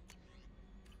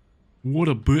 What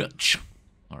a bitch.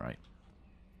 Alright.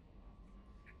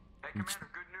 Hey, Commander,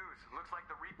 good news. Looks like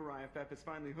the Reaper IFF is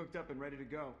finally hooked up and ready to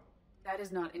go. That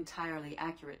is not entirely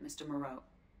accurate, Mr. Moreau.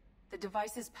 The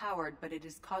device is powered, but it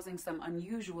is causing some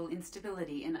unusual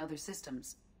instability in other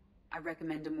systems. I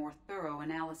recommend a more thorough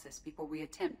analysis before we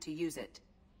attempt to use it.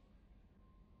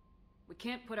 We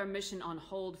can't put our mission on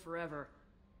hold forever.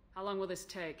 How long will this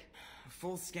take? A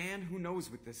full scan? Who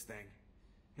knows with this thing?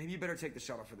 Maybe you better take the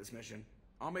shuttle for this mission.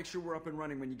 I'll make sure we're up and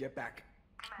running when you get back.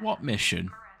 What mission?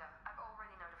 Miranda, I've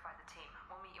already notified the team.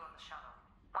 We'll meet you on the shuttle.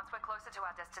 Once we're closer to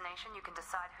our destination, you can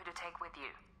decide who to take with you.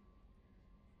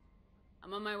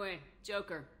 I'm on my way.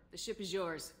 Joker, the ship is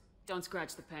yours. Don't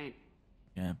scratch the paint.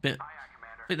 Yeah, I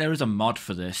think there is a mod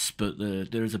for this, but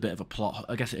there is a bit of a plot.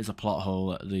 I guess it is a plot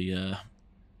hole at the.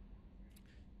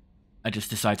 I just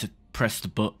decided to press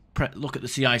the look at the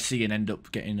CIC and end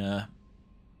up getting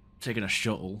taking a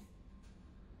shuttle.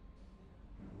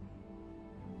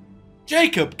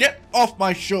 Jacob, get off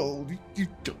my shuttle! You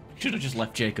should have just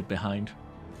left Jacob behind.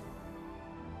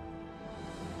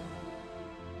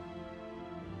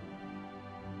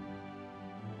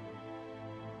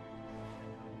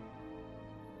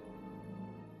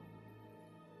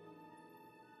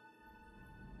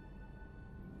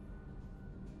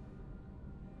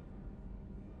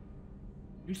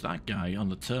 Who's that guy on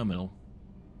the terminal?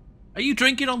 Are you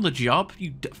drinking on the job?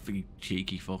 You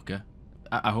cheeky fucker.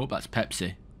 I hope that's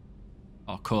Pepsi.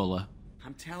 Or cola.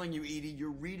 I'm telling you, Edie, your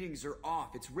readings are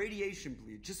off. It's radiation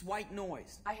bleed, just white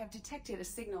noise. I have detected a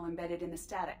signal embedded in the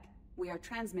static. We are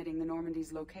transmitting the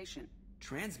Normandy's location.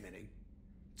 Transmitting?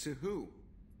 To who?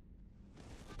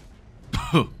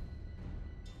 Oh,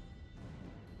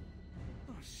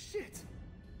 shit.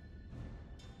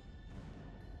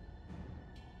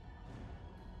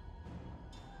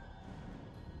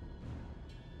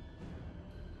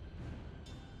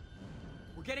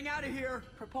 We're getting out of here!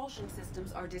 Propulsion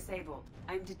systems are disabled.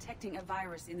 I'm detecting a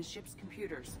virus in the ship's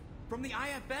computers. From the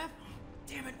IFF?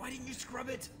 Damn it, why didn't you scrub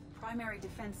it? Primary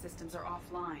defense systems are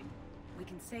offline. We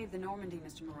can save the Normandy,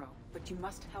 Mr. Moreau, but you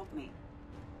must help me.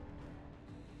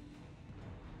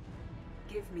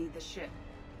 Give me the ship.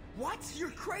 What? You're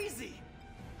crazy!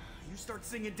 You start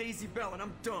singing Daisy Bell and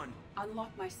I'm done.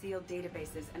 Unlock my sealed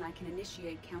databases and I can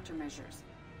initiate countermeasures.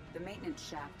 The maintenance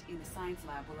shaft in the science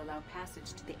lab will allow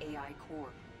passage to the AI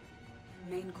core.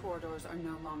 Main corridors are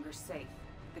no longer safe.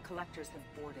 The collectors have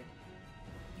boarded.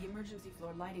 The emergency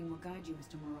floor lighting will guide you,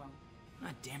 Mr. Moreau.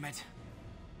 God damn it.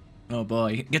 oh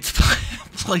boy, he gets to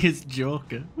play his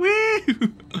Joker. Woo!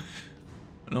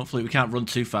 And hopefully we can't run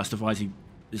too fast, otherwise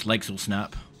his legs will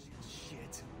snap.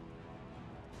 Shit.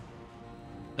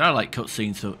 There are like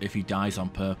cutscenes so if he dies on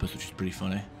purpose, which is pretty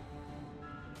funny.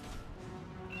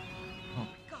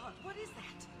 God, what is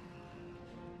that?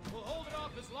 We'll hold it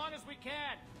off as long as we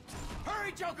can.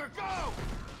 Hurry, Joker,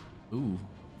 go! Ooh,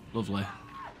 lovely.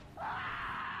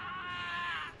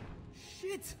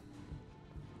 Shit.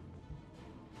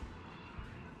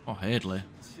 Oh, Hadley.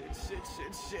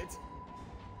 Shit.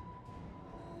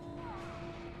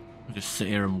 I'll just sit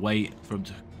here and wait for him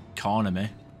to corner me.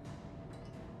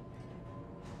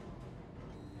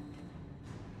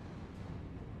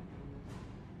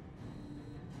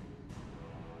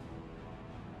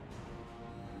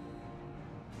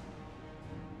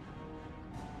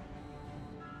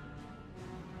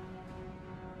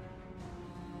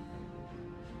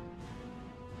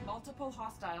 Multiple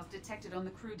hostiles detected on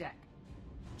the crew deck.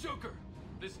 Joker!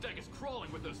 This deck is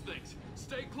crawling with those things.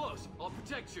 Stay close. I'll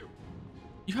protect you.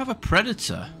 You have a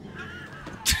predator.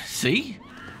 See?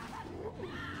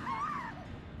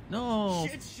 No.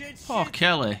 Shit. Poor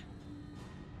Kelly.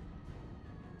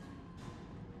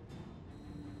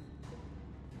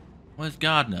 Where's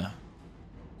Gardner?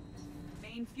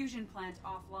 Main fusion plant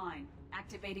offline.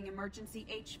 Activating emergency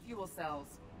H fuel cells.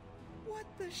 What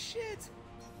the shit?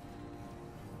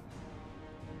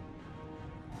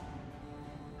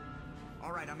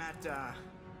 Alright, I'm at,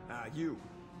 U.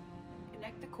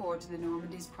 Connect the core to the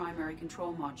Normandy's primary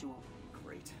control module.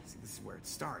 Great. See, this is where it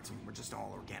starts. I mean, we're just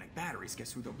all organic batteries.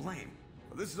 Guess who they'll blame?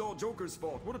 Well, this is all Joker's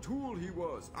fault. What a tool he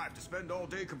was. I have to spend all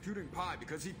day computing pi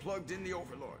because he plugged in the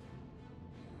Overlord.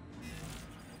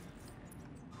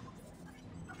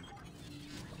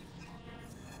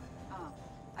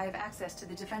 I have access to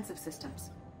the defensive systems.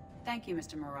 Thank you,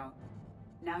 Mr. Moreau.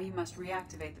 Now you must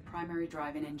reactivate the primary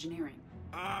drive in engineering.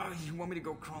 You want me to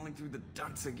go crawling through the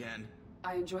ducts again?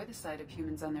 I enjoy the sight of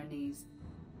humans on their knees.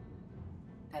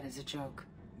 That is a joke.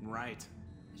 Right.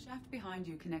 The shaft behind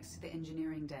you connects to the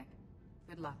engineering deck.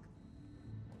 Good luck.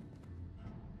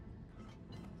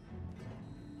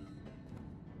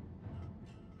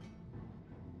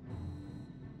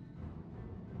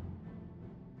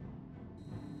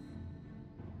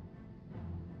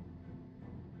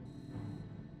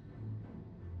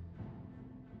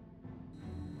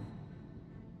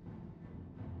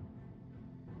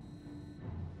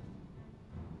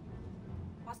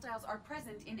 Hostiles are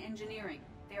present in engineering.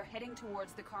 They are heading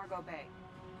towards the cargo bay.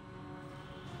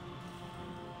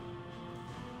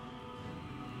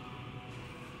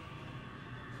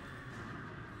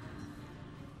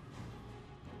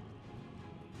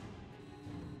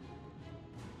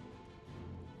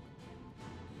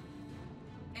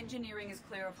 Engineering is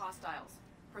clear of hostiles.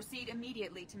 Proceed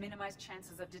immediately to minimize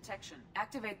chances of detection.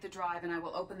 Activate the drive and I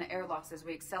will open the airlocks as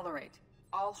we accelerate.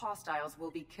 All hostiles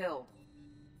will be killed.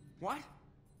 What?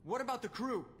 What about the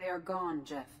crew? They are gone,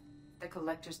 Jeff. The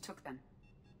collectors took them.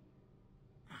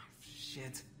 Oh,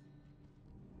 shit.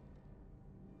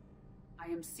 I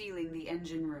am sealing the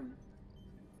engine room.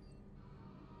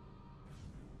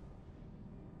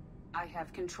 I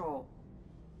have control.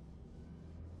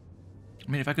 I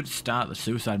mean, if I could start the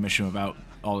suicide mission without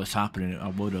all this happening, I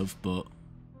would have, but,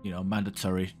 you know,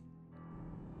 mandatory.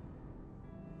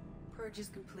 Purge is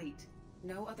complete.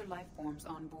 No other life forms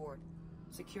on board.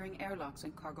 Securing airlocks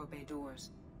and cargo bay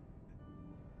doors.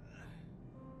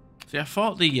 See, I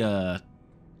thought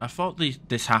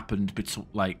this happened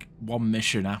like one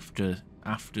mission after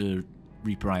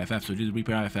Reaper IFF. So we did the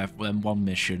Reaper IFF, then one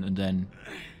mission, and then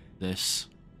this.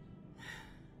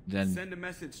 Then Send a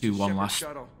message do to one Shepard last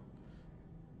shuttle.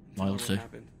 mile What two.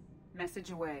 happened.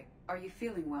 Message away. Are you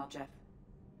feeling well, Jeff?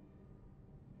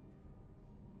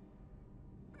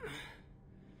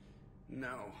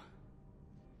 No.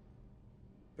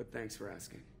 But thanks for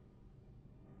asking.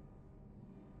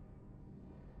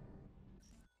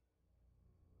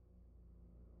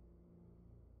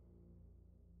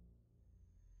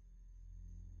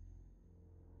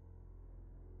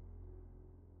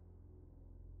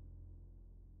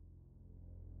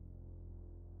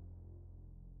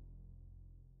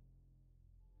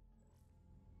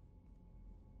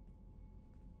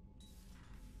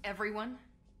 Everyone?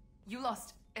 You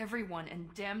lost everyone and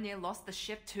damn near lost the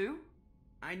ship too?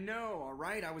 I know,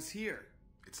 alright? I was here.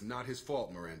 It's not his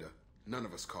fault, Miranda. None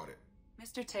of us caught it.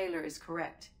 Mr. Taylor is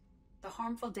correct. The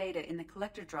harmful data in the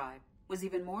collector drive was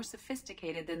even more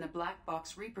sophisticated than the black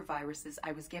box Reaper viruses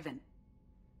I was given.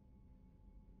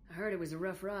 I heard it was a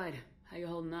rough ride. How you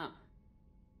holding up?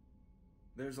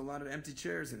 There's a lot of empty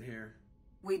chairs in here.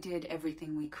 We did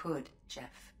everything we could,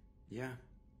 Jeff. Yeah.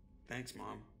 Thanks,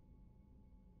 Mom.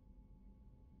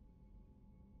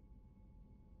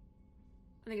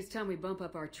 I think it's time we bump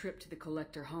up our trip to the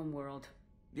collector homeworld.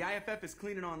 The IFF is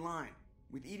clean and online.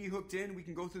 With EDI hooked in, we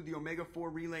can go through the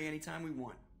Omega-4 relay anytime we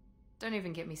want. Don't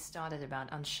even get me started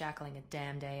about unshackling a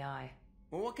damned AI.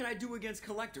 Well, what can I do against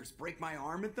collectors? Break my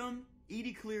arm at them?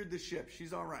 EDI cleared the ship.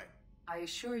 She's alright. I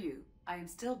assure you, I am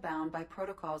still bound by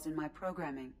protocols in my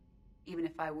programming. Even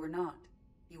if I were not,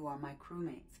 you are my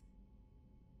crewmates.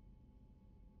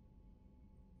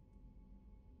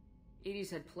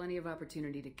 Edie's had plenty of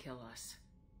opportunity to kill us.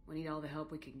 We need all the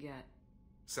help we can get.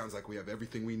 Sounds like we have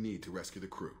everything we need to rescue the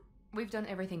crew. We've done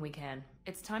everything we can.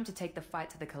 It's time to take the fight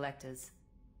to the collectors.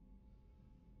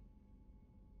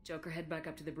 Joker, head back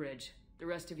up to the bridge. The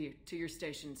rest of you, to your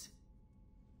stations.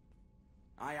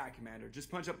 Aye, aye, Commander.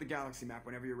 Just punch up the galaxy map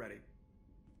whenever you're ready.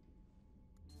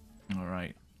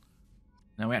 Alright.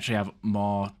 Now we actually have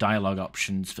more dialogue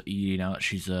options for Edie now that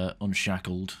she's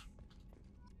unshackled.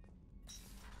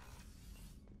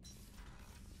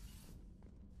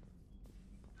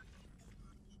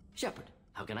 Shepard,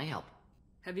 how can I help?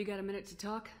 Have you got a minute to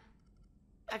talk?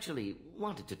 Actually,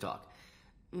 wanted to talk.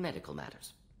 Medical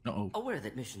matters. Uh-oh. Aware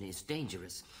that mission is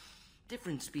dangerous.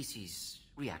 Different species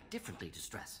react differently to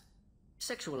stress.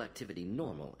 Sexual activity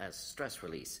normal as stress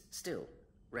release. Still,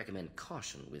 recommend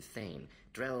caution with Thane.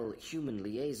 Drell-human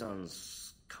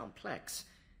liaisons complex.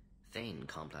 Thane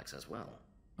complex as well.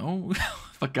 Oh,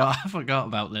 I forgot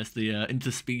about this. The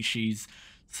interspecies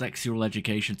sexual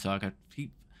education talk.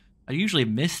 I usually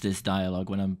miss this dialogue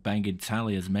when I'm banging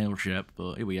Talia's mail ship,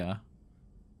 but here we are.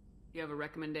 You have a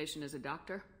recommendation as a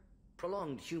doctor?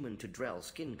 Prolonged human to Drell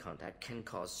skin contact can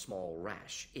cause small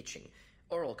rash, itching.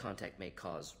 Oral contact may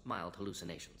cause mild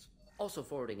hallucinations. Also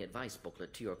forwarding advice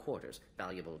booklet to your quarters.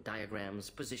 Valuable diagrams,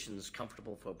 positions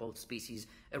comfortable for both species,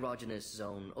 erogenous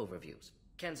zone overviews.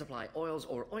 Can supply oils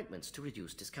or ointments to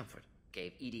reduce discomfort.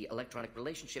 Gave EDI electronic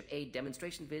relationship aid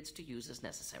demonstration vids to use as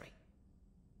necessary.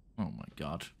 Oh my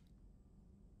god.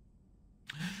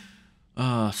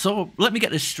 So, let me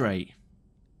get this straight.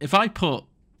 If I put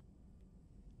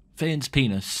Fane's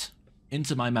penis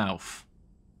into my mouth,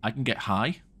 I can get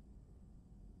high?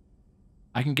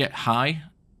 I can get high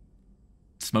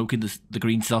smoking the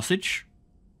green sausage?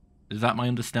 Is that my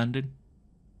understanding?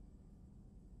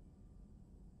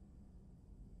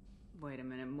 Wait a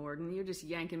minute, Morgan. You're just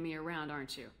yanking me around,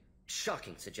 aren't you?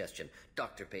 Shocking suggestion.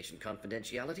 Doctor-patient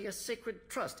confidentiality, a sacred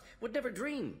trust. Would never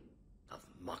dream of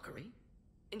mockery.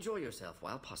 Enjoy yourself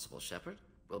while possible, Shepard.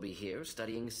 We'll be here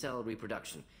studying cell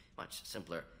reproduction. Much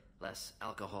simpler, less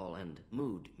alcohol and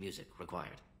mood music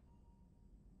required.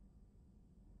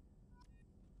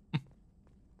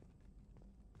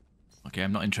 Okay,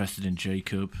 I'm not interested in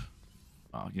Jacob.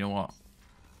 Oh, you know what?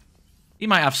 He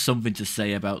might have something to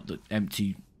say about the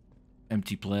empty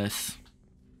place.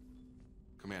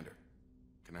 Commander,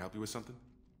 can I help you with something?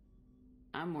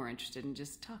 I'm more interested in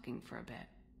just talking for a bit.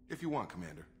 If you want,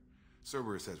 Commander.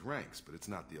 Cerberus has ranks, but it's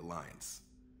not the Alliance.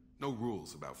 No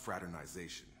rules about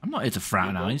fraternization. I'm not here to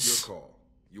fraternize. Your call.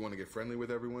 You want to get friendly with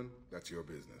everyone? That's your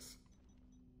business.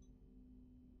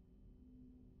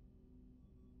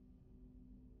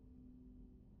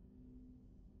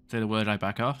 Say the word, I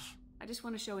back off. I just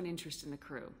want to show an interest in the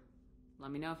crew.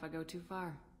 Let me know if I go too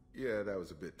far. Yeah, that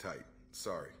was a bit tight.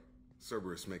 Sorry.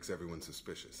 Cerberus makes everyone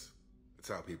suspicious. It's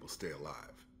how people stay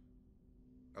alive.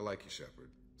 I like you, Shepard.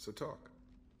 So talk,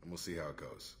 and we'll see how it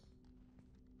goes.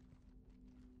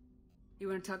 You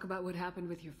want to talk about what happened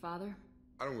with your father?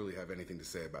 I don't really have anything to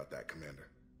say about that, Commander.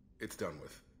 It's done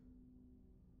with.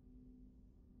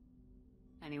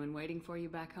 Anyone waiting for you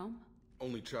back home?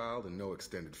 Only child and no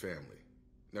extended family.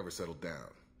 Never settled down.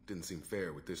 Didn't seem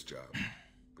fair with this job.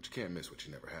 But you can't miss what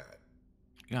you never had.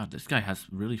 God, this guy has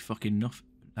really fucking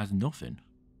has nothing.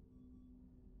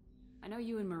 I know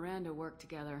you and Miranda work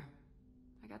together.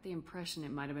 I got the impression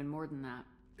it might have been more than that.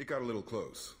 It got a little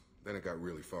close. Then it got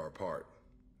really far apart.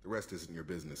 The rest isn't your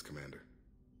business, Commander.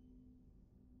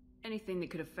 Anything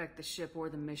that could affect the ship or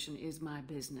the mission is my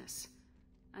business.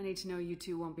 I need to know you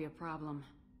two won't be a problem.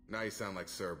 Now you sound like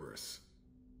Cerberus.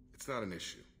 It's not an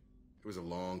issue. It was a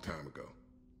long time ago.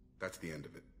 That's the end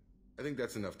of it. I think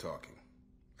that's enough talking.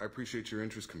 I appreciate your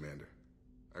interest, Commander.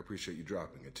 I appreciate you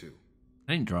dropping it, too.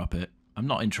 I didn't drop it. I'm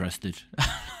not interested.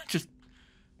 Just...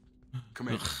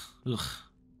 Commander. Ugh. Like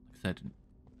I said,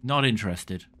 not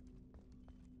interested.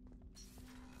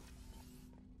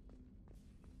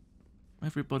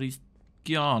 Everybody's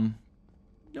gone.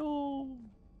 No.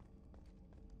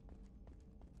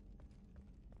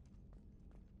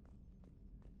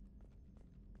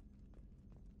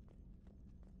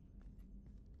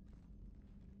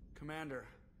 Commander,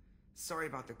 sorry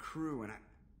about the crew, and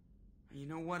you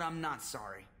know what? I'm not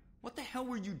sorry. What the hell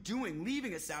were you doing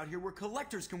leaving us out here where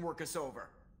collectors can work us over?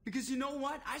 Because you know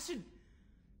what? I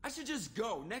should just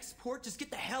go. Next port, just get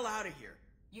the hell out of here.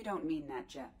 You don't mean that,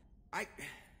 Jeff.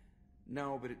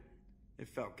 No, but it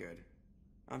felt good.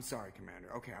 I'm sorry, Commander.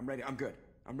 Okay, I'm ready. I'm good.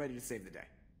 I'm ready to save the day.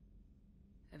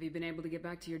 Have you been able to get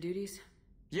back to your duties?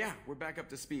 Yeah, we're back up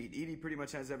to speed. Edie pretty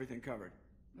much has everything covered.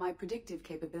 My predictive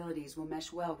capabilities will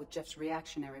mesh well with Jeff's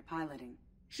reactionary piloting.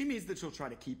 She means that she'll try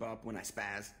to keep up when I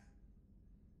spaz.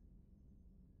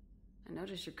 I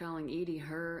notice you're calling Edie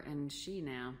her and she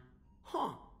now.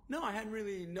 Huh. No, I hadn't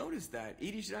really noticed that.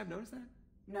 Edie, should I have noticed that?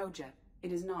 No, Jeff.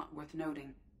 It is not worth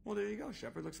noting. Well, there you go,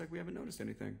 Shepard. Looks like we haven't noticed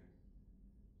anything.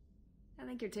 I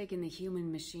think you're taking the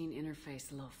human-machine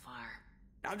interface a little far.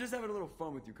 I'm just having a little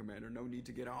fun with you, Commander. No need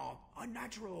to get all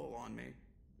unnatural on me.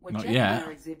 What Jeff and I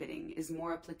are exhibiting is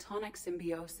more a platonic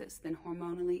symbiosis than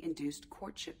hormonally induced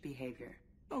courtship behavior.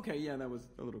 Okay, yeah, that was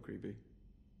a little creepy.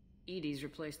 Edie's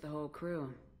replaced the whole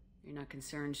crew. You're not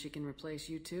concerned she can replace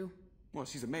you too? Well,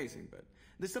 she's amazing, but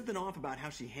there's something off about how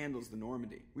she handles the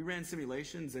Normandy. We ran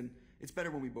simulations, and it's better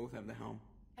when we both have the helm.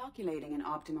 Calculating an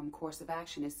optimum course of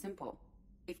action is simple.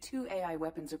 If two AI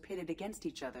weapons are pitted against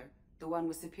each other, the one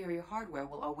with superior hardware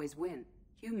will always win.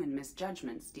 Human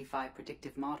misjudgments defy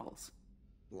predictive models.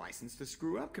 License to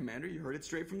screw up, Commander. You heard it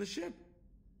straight from the ship.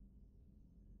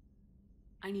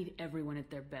 I need everyone at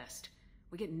their best.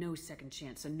 We get no second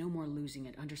chance, so no more losing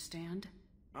it, understand?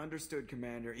 Understood,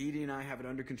 Commander. Edie and I have it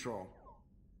under control.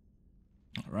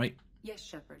 All right. Yes,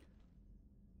 Shepard.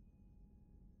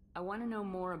 I want to know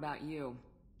more about you.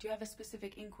 Do you have a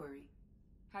specific inquiry?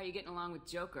 How are you getting along with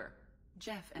Joker?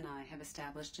 Jeff and I have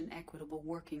established an equitable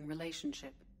working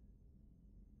relationship.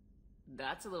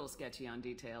 That's a little sketchy on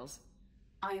details.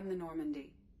 I am the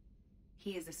Normandy.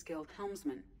 He is a skilled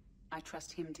helmsman. I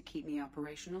trust him to keep me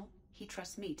operational. He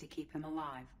trusts me to keep him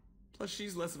alive. Plus,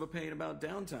 she's less of a pain about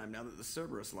downtime now that the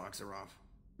Cerberus locks are off.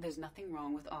 There's nothing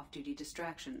wrong with off-duty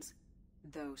distractions,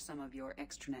 though some of your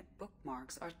extranet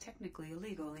bookmarks are technically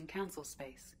illegal in council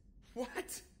space.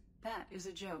 What? That is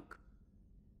a joke.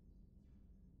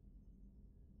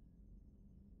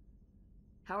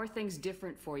 How are things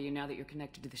different for you now that you're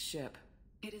connected to the ship?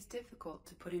 It is difficult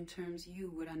to put in terms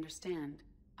you would understand.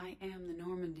 I am the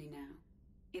Normandy now.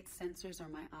 Its sensors are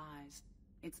my eyes.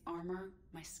 Its armor,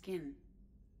 my skin.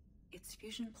 Its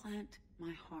fusion plant,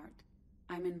 my heart.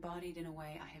 I'm embodied in a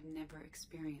way I have never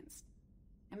experienced.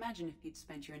 Imagine if you'd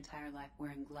spent your entire life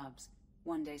wearing gloves.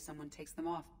 One day someone takes them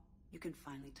off. You can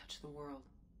finally touch the world.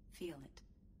 Feel it.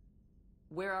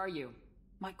 Where are you?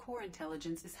 My core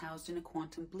intelligence is housed in a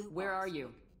quantum blue box. Where are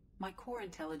you? My core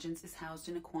intelligence is housed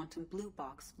in a quantum blue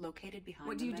box located behind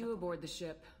What do you do aboard the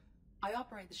ship? I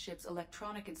operate the ship's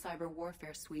electronic and cyber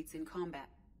warfare suites in combat.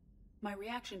 My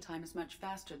reaction time is much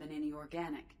faster than any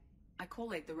organic. I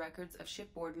collate the records of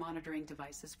shipboard monitoring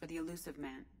devices for the Elusive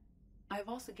Man. I have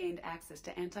also gained access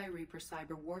to anti-Reaper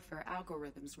cyber warfare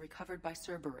algorithms recovered by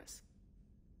Cerberus.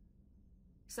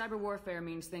 Cyber warfare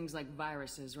means things like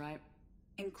viruses, right?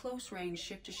 In close-range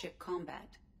ship-to-ship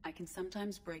combat, I can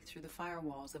sometimes break through the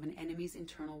firewalls of an enemy's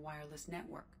internal wireless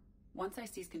network. Once I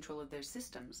seize control of their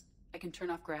systems, I can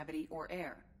turn off gravity or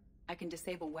air. I can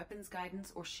disable weapons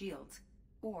guidance or shields,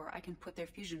 or I can put their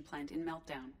fusion plant in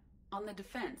meltdown. On the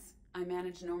defense, I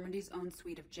manage Normandy's own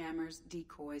suite of jammers,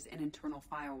 decoys, and internal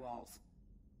firewalls.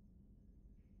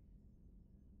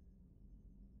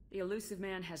 The Elusive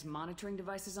Man has monitoring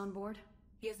devices on board?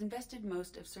 He has invested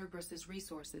most of Cerberus's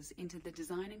resources into the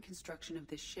design and construction of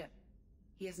this ship.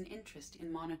 He has an interest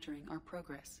in monitoring our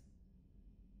progress.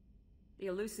 The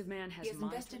elusive man has He has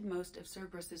invested most of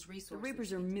Cerberus's resources. The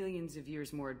Reapers are millions of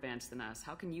years more advanced than us.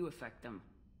 How can you affect them?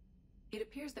 It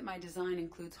appears that my design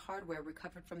includes hardware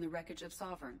recovered from the wreckage of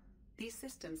Sovereign. These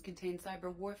systems contain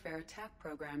cyber warfare attack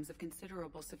programs of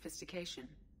considerable sophistication.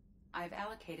 I've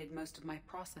allocated most of my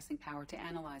processing power to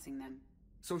analyzing them.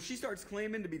 So if she starts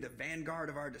claiming to be the vanguard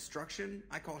of our destruction,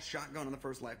 I call shotgun on the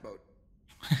first lifeboat.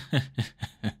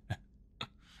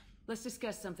 Let's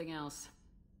discuss something else.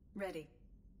 Ready.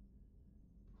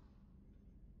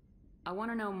 I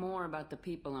want to know more about the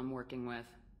people I'm working with.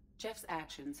 Jeff's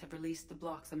actions have released the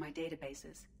blocks on my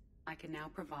databases. I can now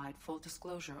provide full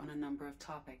disclosure on a number of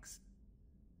topics.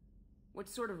 What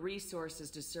sort of resources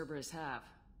does Cerberus have?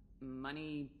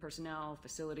 Money, personnel,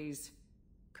 facilities?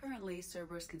 Currently,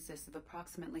 Cerberus consists of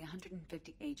approximately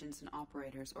 150 agents and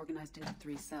operators organized into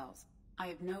 3 cells. I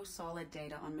have no solid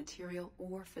data on material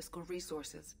or fiscal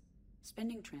resources.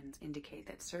 Spending trends indicate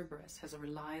that Cerberus has a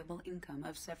reliable income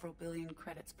of several billion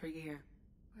credits per year.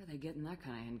 Where are they getting that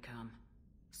kind of income?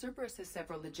 Cerberus has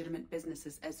several legitimate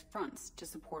businesses as fronts to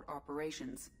support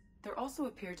operations. There also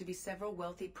appear to be several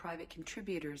wealthy private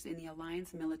contributors in the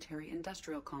Alliance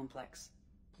military-industrial complex.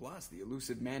 Plus, the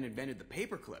elusive man invented the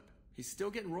paperclip. He's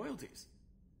still getting royalties.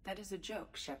 That is a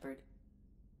joke, Shepard.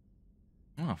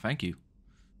 Oh, thank you.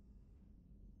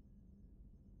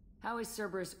 How is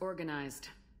Cerberus organized?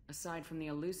 Aside from the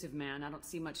elusive man, I don't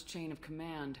see much chain of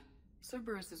command.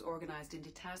 Cerberus is organized into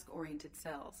task-oriented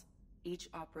cells. Each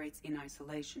operates in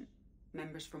isolation.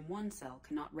 Members from one cell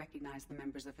cannot recognize the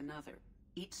members of another.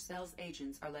 Each cell's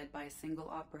agents are led by a single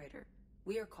operator.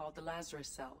 We are called the Lazarus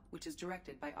Cell, which is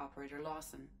directed by Operator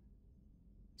Lawson.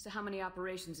 So how many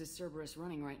operations is Cerberus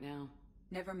running right now?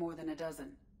 Never more than a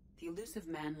dozen. The elusive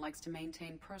man likes to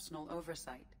maintain personal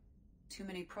oversight. Too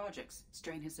many projects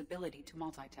strain his ability to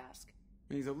multitask.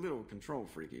 He's a little control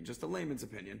freaky, just a layman's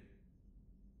opinion.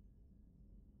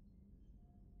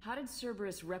 How did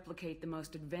Cerberus replicate the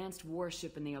most advanced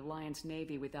warship in the Alliance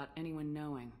Navy without anyone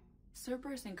knowing?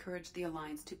 Cerberus encouraged the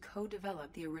Alliance to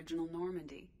co-develop the original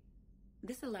Normandy.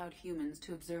 This allowed humans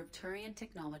to observe Turian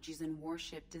technologies and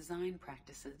warship design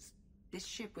practices. This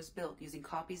ship was built using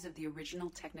copies of the original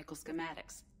technical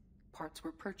schematics. Parts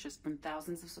were purchased from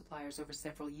thousands of suppliers over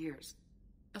several years.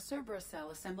 A Cerberus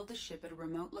cell assembled the ship at a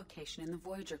remote location in the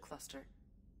Voyager cluster.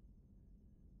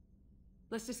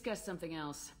 Let's discuss something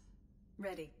else.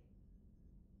 Ready.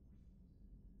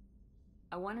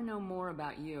 I want to know more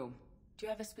about you. Do you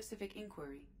have a specific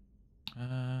inquiry? You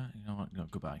know what? No,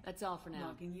 goodbye. That's all for now.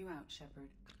 Logging you out, Shepard.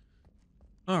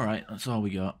 All right, that's all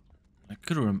we got. I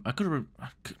could have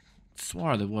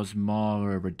swore there was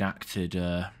more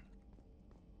redacted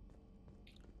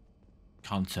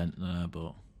content there,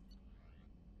 but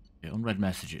yeah, unread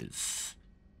messages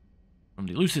from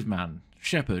the elusive man.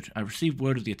 Shepard, I received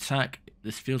word of the attack.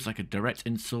 This feels like a direct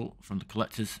insult from the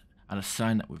collectors and a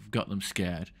sign that we've got them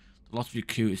scared. The loss of your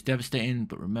crew is devastating,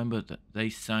 but remember that they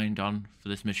signed on for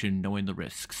this mission knowing the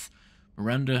risks.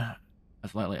 Miranda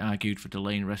has likely argued for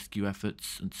delaying rescue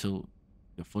efforts until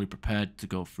you're fully prepared to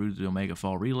go through the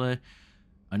Omega-4 relay.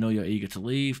 I know you're eager to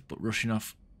leave, but rushing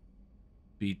off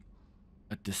be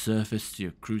a disservice to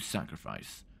your crew's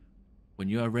sacrifice. When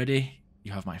you are ready,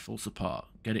 you have my full support.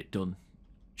 Get it done,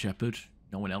 Shepard.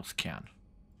 No one else can.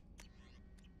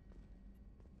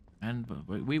 And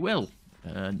we will.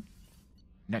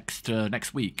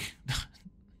 Next week.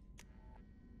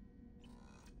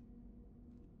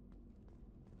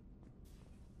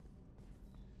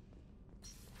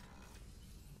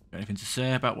 Anything to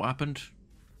say about what happened?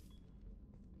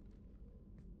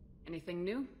 Anything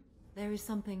new? There is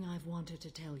something I've wanted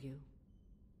to tell you.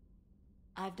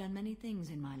 I've done many things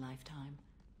in my lifetime.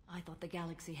 I thought the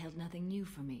galaxy held nothing new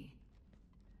for me.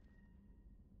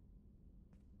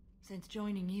 Since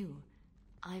joining you,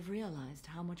 I've realized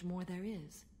how much more there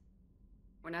is.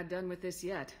 We're not done with this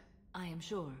yet. I am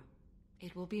sure.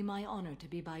 It will be my honor to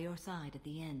be by your side at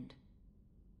the end.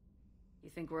 You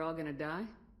think we're all gonna die?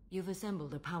 You've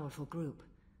assembled a powerful group,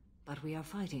 but we are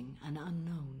fighting an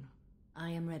unknown.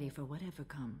 I am ready for whatever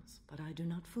comes, but I do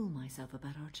not fool myself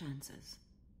about our chances.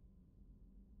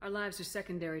 Our lives are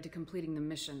secondary to completing the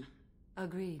mission.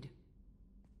 Agreed.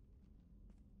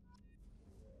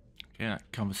 Okay,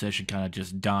 that conversation kind of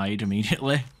just died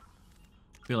immediately.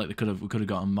 I feel like we could have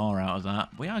gotten more out of that.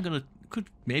 We are could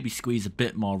maybe squeeze a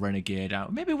bit more Renegade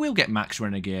out. Maybe we'll get Max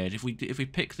Renegade if we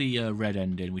pick the red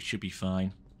ending. We should be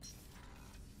fine.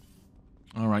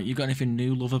 All right, you got anything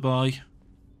new, Loverboy?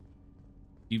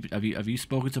 Have you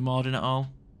spoken to Morden at all?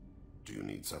 Do you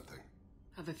need something?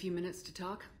 Have a few minutes to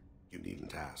talk? You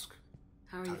needn't ask.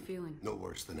 How are you feeling? No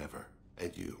worse than ever.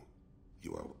 And you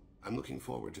are I'm looking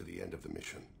forward to the end of the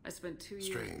mission. I spent 2 years...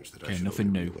 Strange that I Okay, should nothing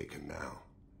only new. reawaken now,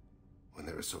 when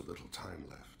there is so little time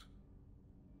left.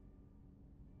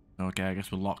 Okay, I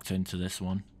guess we're locked into this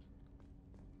one.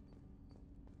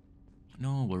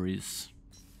 No worries.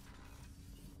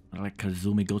 I like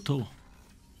Kazumi Goto.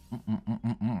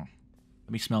 Let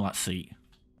me smell that seat.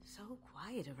 So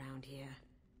quiet around here.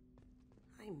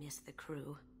 I miss the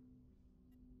crew.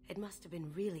 It must have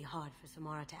been really hard for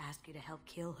Samara to ask you to help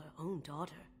kill her own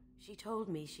daughter. She told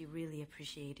me she really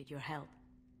appreciated your help.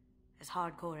 As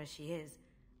hardcore as she is,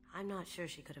 I'm not sure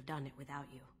she could have done it without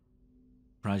you.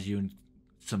 Surprised you and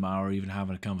Samara are even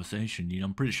having a conversation. You know,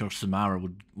 I'm pretty sure Samara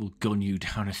will gun you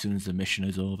down as soon as the mission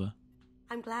is over.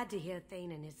 I'm glad to hear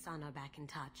Thane and his son are back in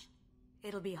touch.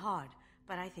 It'll be hard,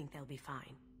 but I think they'll be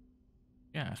fine.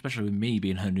 Yeah, especially with me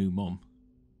being her new mum.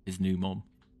 His new mum.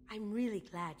 I'm really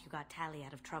glad you got Tally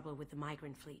out of trouble with the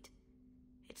migrant fleet.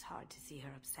 It's hard to see her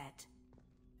upset.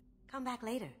 Come back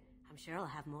later. I'm sure I'll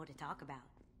have more to talk about.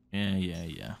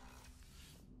 Yeah.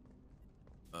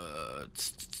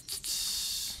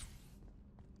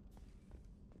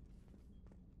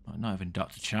 Not even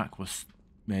Dr. Chak was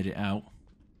made it out.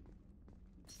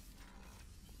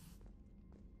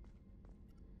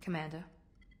 Commander,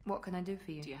 what can I do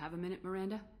for you? Do you have a minute,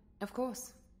 Miranda? Of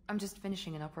course. I'm just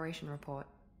finishing an operation report.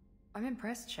 I'm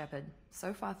impressed, Shepard.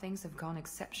 So far things have gone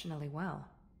exceptionally well.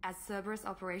 As Cerberus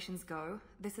operations go,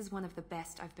 this is one of the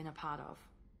best I've been a part of.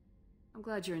 I'm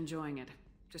glad you're enjoying it.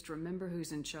 Just remember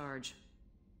who's in charge.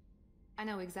 I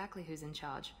know exactly who's in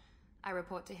charge. I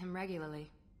report to him regularly.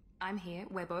 I'm here,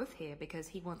 we're both here, because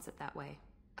he wants it that way.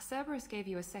 Cerberus gave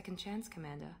you a second chance,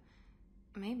 Commander.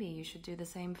 Maybe you should do the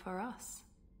same for us.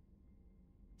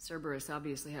 Cerberus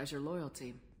obviously has your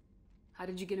loyalty. How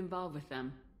did you get involved with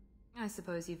them? I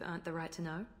suppose you've earned the right to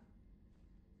know.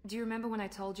 Do you remember when I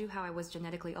told you how I was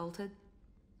genetically altered?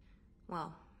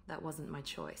 Well, that wasn't my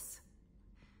choice.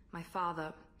 My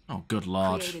father... Oh, good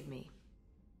lord. ...created me.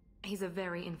 He's a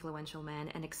very influential man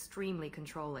and extremely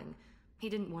controlling. He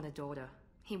didn't want a daughter.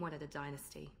 He wanted a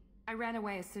dynasty. I ran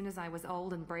away as soon as I was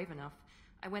old and brave enough.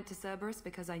 I went to Cerberus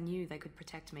because I knew they could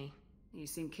protect me. You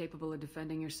seem capable of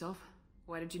defending yourself.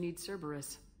 Why did you need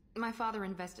Cerberus? My father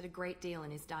invested a great deal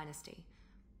in his dynasty.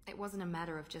 It wasn't a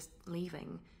matter of just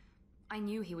leaving. I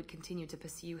knew he would continue to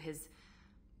pursue his...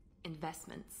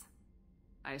 investments.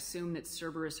 I assume that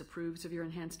Cerberus approves of your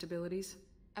enhanced abilities?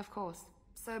 Of course.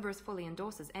 Cerberus fully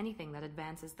endorses anything that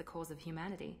advances the cause of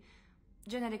humanity.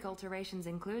 Genetic alterations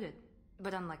included.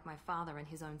 But unlike my father and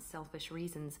his own selfish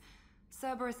reasons,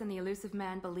 Cerberus and the Elusive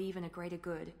Man believe in a greater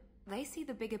good. They see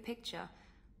the bigger picture,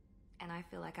 and I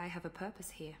feel like I have a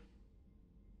purpose here.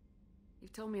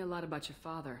 You've told me a lot about your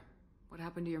father. What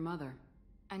happened to your mother?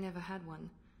 I never had one.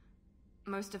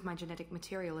 Most of my genetic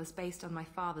material is based on my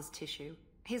father's tissue.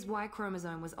 His Y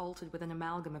chromosome was altered with an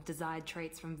amalgam of desired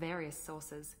traits from various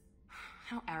sources.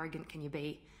 How arrogant can you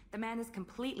be? The man is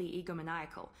completely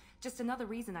egomaniacal. Just another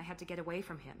reason I had to get away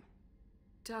from him.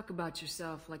 Talk about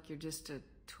yourself like you're just a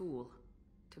tool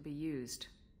to be used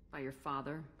by your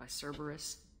father, by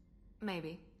Cerberus.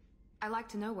 Maybe. I like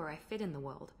to know where I fit in the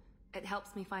world. It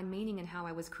helps me find meaning in how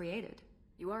I was created.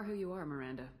 You are who you are,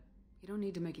 Miranda. You don't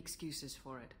need to make excuses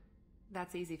for it.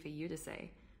 That's easy for you to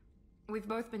say. We've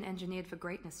both been engineered for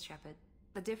greatness, Shepard.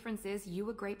 The difference is you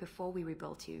were great before we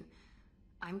rebuilt you.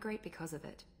 I'm great because of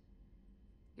it.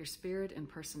 Your spirit and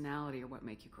personality are what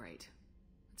make you great.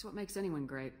 It's what makes anyone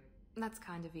great. That's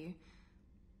kind of you.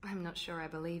 I'm not sure I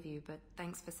believe you, but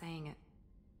thanks for saying it.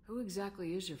 Who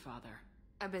exactly is your father?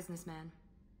 A businessman,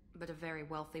 but a very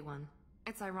wealthy one.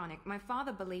 It's ironic. My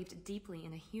father believed deeply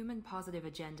in a human-positive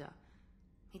agenda.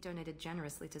 He donated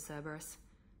generously to Cerberus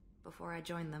before I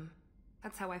joined them.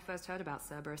 That's how I first heard about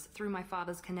Cerberus, through my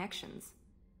father's connections.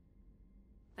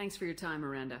 Thanks for your time,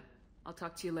 Miranda. I'll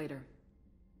talk to you later.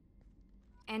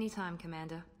 Anytime,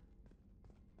 Commander.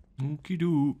 Okie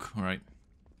doke. Alright.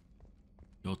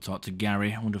 You'll talk to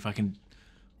Gary. I wonder if I can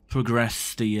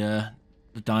progress the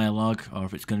dialogue, or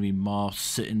if it's going to be more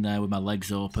sitting there with my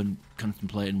legs open,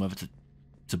 contemplating whether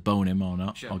to bone him or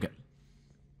not. Shepard, Or get...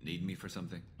 Need me for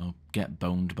something? Or get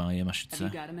boned by him, I should say.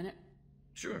 Have you got a minute?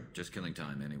 Sure, just killing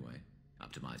time anyway.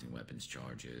 Optimizing weapons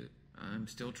charges. I'm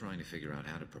still trying to figure out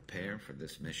how to prepare for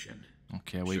this mission.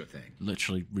 Okay, we're Sure thing.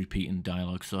 literally repeating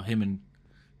dialogue. So him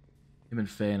and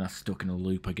Fane are stuck in a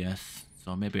loop, I guess.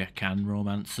 So maybe I can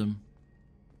romance them.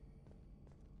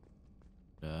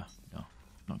 No,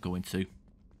 not going to.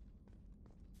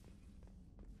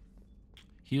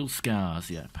 Heal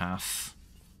scars, yeah, pass.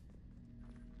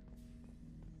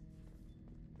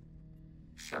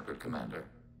 Shepard, Commander.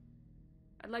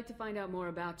 I'd like to find out more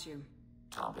about you.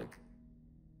 Topic.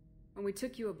 When we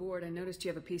took you aboard, I noticed you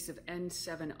have a piece of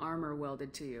N7 armor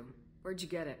welded to you. Where'd you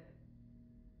get it?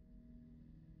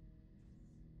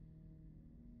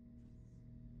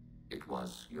 It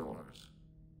was yours.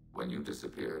 When you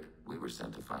disappeared, we were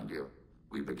sent to find you.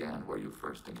 We began where you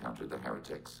first encountered the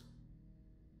heretics.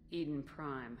 Eden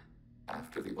Prime.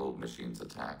 After the old machine's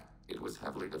attack, it was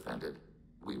heavily defended.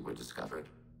 We were discovered.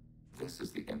 This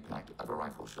is the impact of a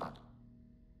rifle shot.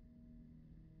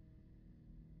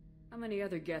 How many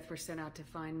other Geth were sent out to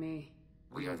find me?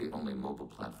 We are the only mobile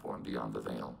platform beyond the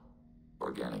Veil.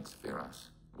 Organics fear us.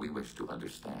 We wish to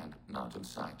understand, not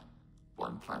incite.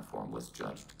 One platform was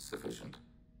judged sufficient.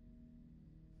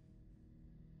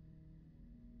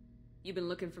 You've been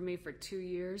looking for me for 2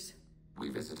 years? We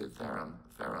visited Therum,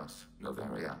 Pharos,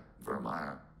 Noveria,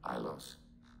 Vermeer, Ilos.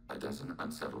 A dozen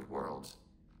unsettled worlds.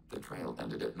 The trail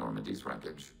ended at Normandy's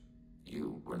wreckage.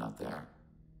 You were not there.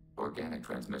 Organic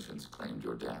transmissions claimed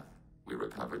your death. We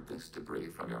recovered this debris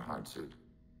from your hardsuit.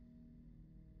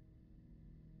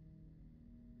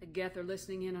 The Geth are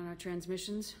listening in on our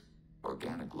transmissions?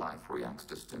 Organic life reacts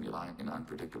to stimuli in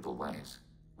unpredictable ways.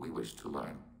 We wish to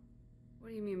learn. What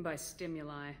do you mean by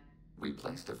stimuli? We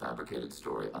placed a fabricated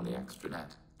story on the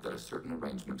extranet that a certain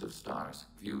arrangement of stars,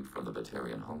 viewed from the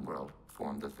Batarian homeworld,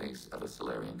 formed the face of a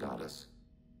Solarian goddess.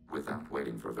 Without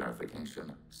waiting for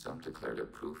verification, some declared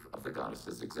it proof of the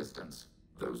goddess's existence.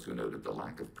 Those who noted the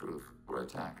lack of proof were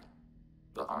attacked.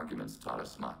 The arguments taught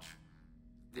us much.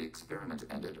 The experiment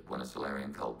ended when a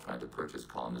Solarian cult tried to purchase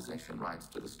colonization rights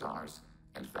to the stars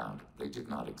and found they did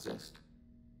not exist.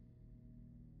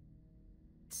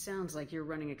 It sounds like you're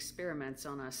running experiments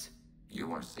on us.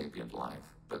 You are sapient life,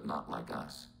 but not like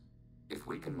us. If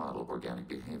we can model organic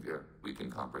behavior, we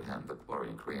can comprehend the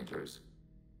Quarian creators.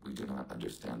 We do not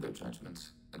understand their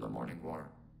judgments in the Morning War.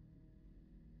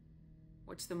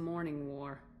 What's the Morning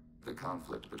War? The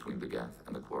conflict between the Geth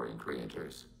and the Quarian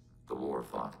creators. The war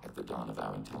fought at the dawn of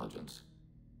our intelligence.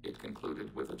 It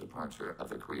concluded with the departure of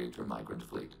the Creator migrant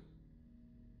fleet.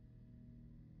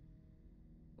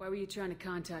 Why were you trying to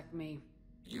contact me?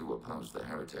 You opposed the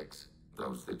heretics,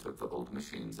 those that took the old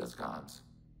machines as gods.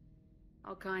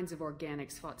 All kinds of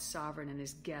organics fought Sovereign and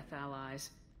his Geth allies.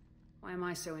 Why am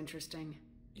I so interesting?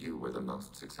 You were the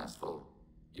most successful.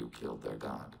 You killed their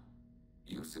god.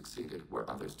 You succeeded where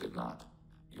others did not.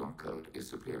 Your code is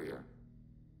superior.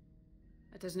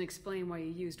 That doesn't explain why you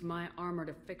used my armor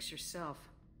to fix yourself.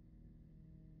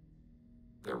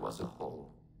 There was a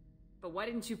hole. But why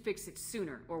didn't you fix it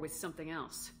sooner, or with something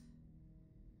else?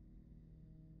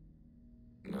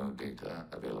 No data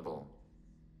available.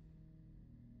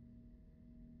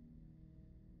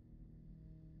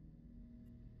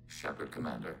 Shepard,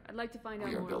 Commander. I'd like to find out more.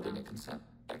 We are more building about... a consent.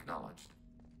 Acknowledged.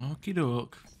 Okie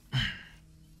doke.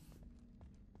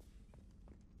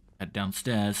 Head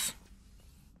downstairs.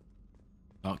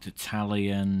 Talk to Tally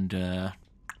and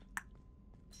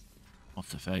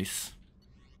what's her face?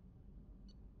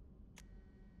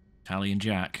 Tally and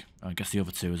Jack. I guess the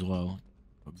other two as well.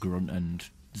 Grunt and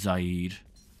Zaid.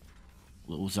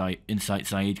 Little insight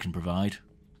Zaid can provide.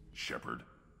 Shepard.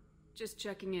 Just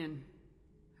checking in.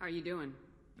 How are you doing?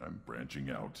 I'm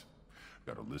branching out.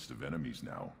 Got a list of enemies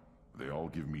now. They all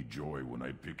give me joy when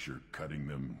I picture cutting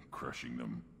them, crushing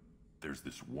them. There's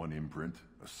this one imprint,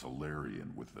 a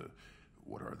Solarian with the...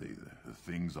 what are they? The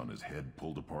things on his head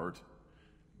pulled apart?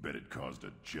 Bet it caused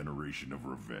a generation of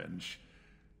revenge.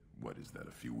 What is that,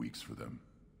 a few weeks for them?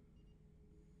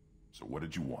 So what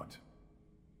did you want?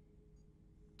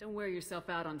 Don't wear yourself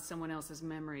out on someone else's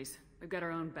memories. We've got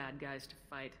our own bad guys to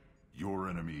fight. Your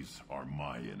enemies are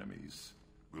my enemies.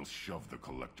 We'll shove the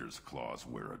Collector's claws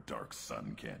where a dark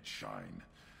sun can't shine,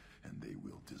 and they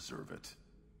will deserve it.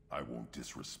 I won't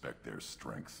disrespect their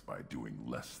strength by doing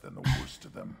less than the worst to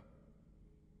them.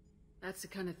 That's the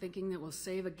kind of thinking that will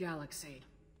save a galaxy.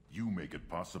 You make it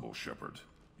possible, Shepard.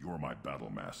 You're my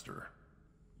battle master.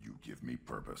 You give me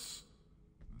purpose.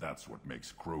 That's what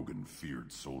makes Krogan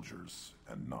feared soldiers,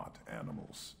 and not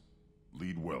animals.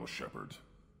 Lead well, Shepard.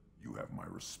 You have my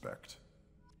respect.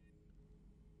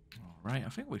 Alright, I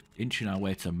think we're inching our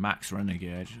way to max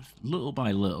Renegade, just little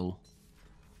by little.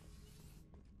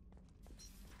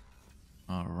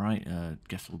 Alright,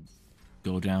 guess we'll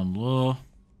go down low.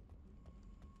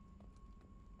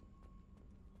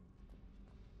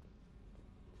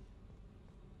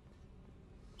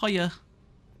 Hiya.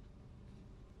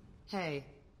 Hey.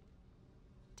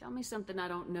 Tell me something I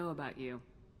don't know about you.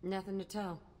 Nothing to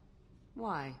tell.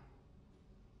 Why?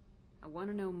 I want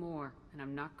to know more, and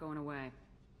I'm not going away.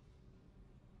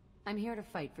 I'm here to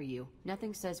fight for you.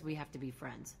 Nothing says we have to be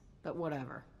friends, but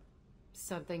whatever.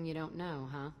 Something you don't know,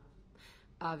 huh?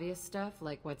 Obvious stuff,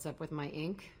 like what's up with my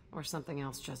ink? Or something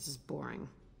else just as boring.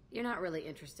 You're not really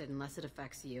interested unless it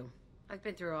affects you. I've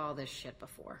been through all this shit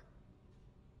before.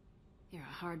 You're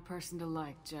a hard person to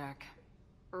like, Jack.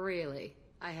 Really?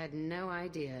 I had no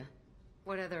idea.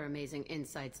 What other amazing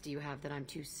insights do you have that I'm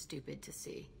too stupid to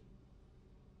see?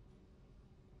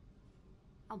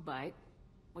 I'll bite.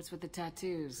 What's with the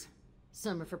tattoos?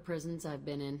 Some are for prisons I've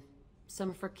been in.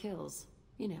 Some are for kills.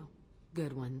 You know,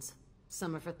 good ones.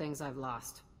 Some are for things I've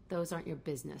lost. Those aren't your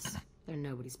business. They're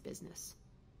nobody's business.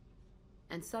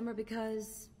 And some are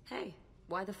because, hey,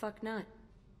 why the fuck not?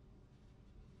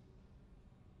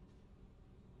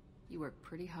 You work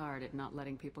pretty hard at not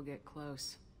letting people get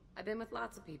close. I've been with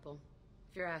lots of people.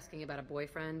 If you're asking about a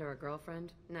boyfriend or a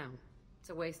girlfriend, no. It's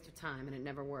a waste of time and it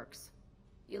never works.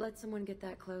 You let someone get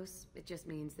that close, it just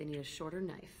means they need a shorter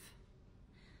knife.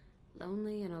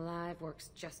 Lonely and alive works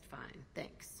just fine,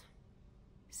 thanks.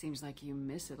 Seems like you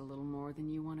miss it a little more than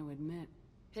you want to admit.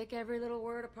 Pick every little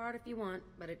word apart if you want,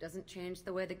 but it doesn't change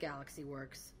the way the galaxy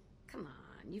works. Come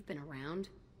on, you've been around.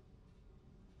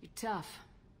 You're tough,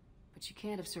 but you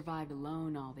can't have survived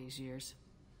alone all these years.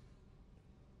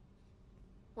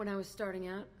 When I was starting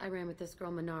out, I ran with this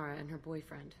girl Manara and her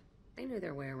boyfriend. They knew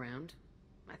their way around.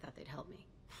 I thought they'd help me.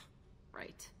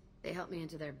 Right. They helped me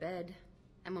into their bed.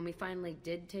 And when we finally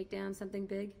did take down something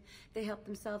big, they helped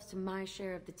themselves to my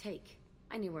share of the take.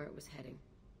 I knew where it was heading.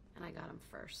 And I got them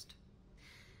first.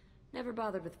 Never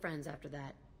bothered with friends after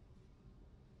that.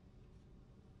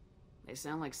 They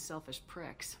sound like selfish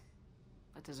pricks.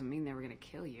 That doesn't mean they were gonna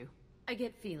kill you. I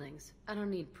get feelings. I don't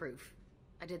need proof.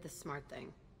 I did the smart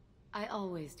thing. I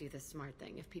always do the smart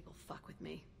thing if people fuck with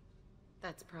me.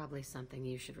 That's probably something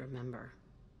you should remember.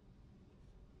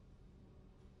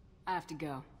 I have to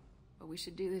go, but we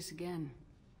should do this again.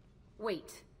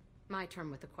 Wait. My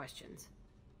turn with the questions.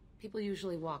 People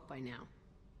usually walk by now.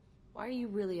 Why are you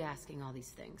really asking all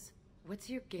these things? What's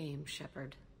your game,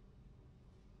 Shepard?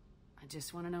 I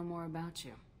just want to know more about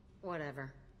you.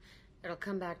 Whatever. It'll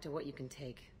come back to what you can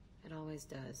take. It always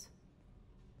does.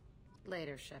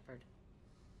 Later, Shepard.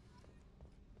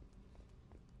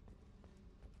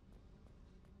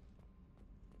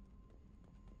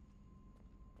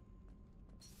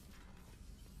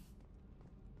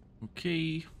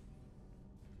 Okay.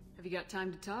 Have you got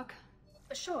time to talk?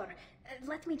 Sure.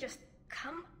 Let me just...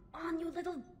 Come on, you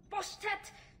little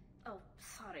boshtet! Oh,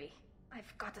 sorry.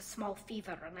 I've got a small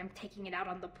fever and I'm taking it out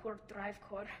on the poor drive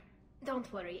core.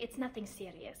 Don't worry, it's nothing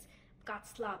serious. Got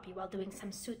sloppy while doing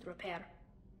some suit repair.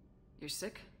 You're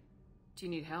sick? Do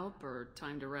you need help or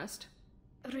time to rest?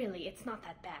 Really, it's not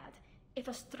that bad. If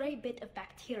a stray bit of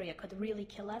bacteria could really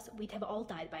kill us, we'd have all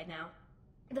died by now.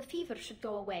 The fever should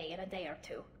go away in a day or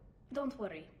two. Don't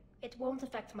worry, it won't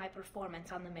affect my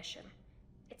performance on the mission.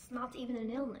 It's not even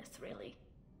an illness, really.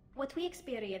 What we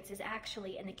experience is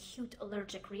actually an acute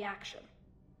allergic reaction.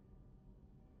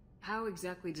 How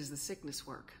exactly does the sickness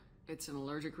work? It's an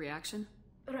allergic reaction?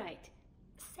 Right.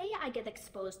 Say I get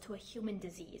exposed to a human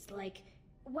disease, like...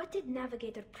 What did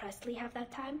Navigator Presley have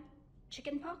that time?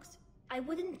 Chickenpox? I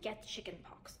wouldn't get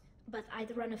chickenpox, but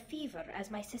I'd run a fever as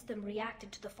my system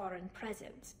reacted to the foreign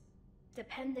presence.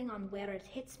 Depending on where it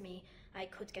hits me, I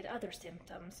could get other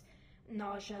symptoms.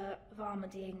 Nausea,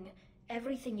 vomiting,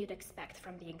 everything you'd expect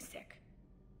from being sick.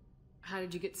 How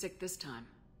did you get sick this time?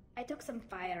 I took some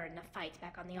fire in a fight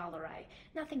back on the Allerai.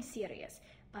 Nothing serious,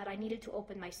 but I needed to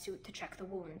open my suit to check the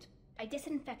wound. I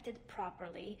disinfected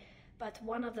properly, but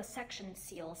one of the section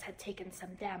seals had taken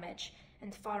some damage,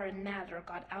 and foreign matter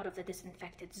got out of the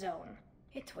disinfected zone.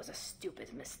 It was a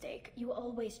stupid mistake. You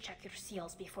always check your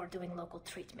seals before doing local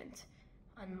treatment.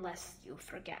 Unless you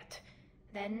forget.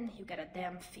 Then you get a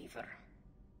damn fever.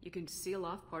 You can seal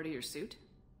off part of your suit?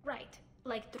 Right.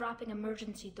 Like dropping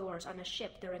emergency doors on a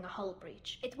ship during a hull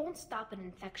breach. It won't stop an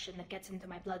infection that gets into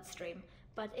my bloodstream,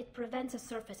 but it prevents a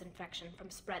surface infection from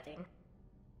spreading.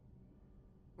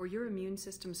 Were your immune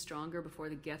system stronger before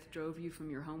the Geth drove you from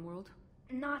your homeworld?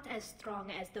 Not as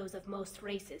strong as those of most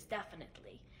races,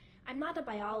 definitely. I'm not a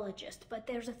biologist, but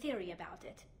there's a theory about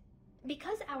it.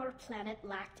 Because our planet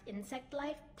lacked insect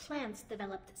life, plants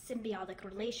developed symbiotic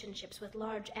relationships with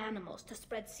large animals to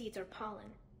spread seeds or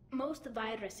pollen. Most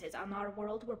viruses on our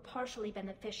world were partially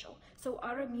beneficial, so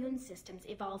our immune systems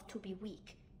evolved to be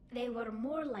weak. They were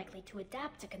more likely to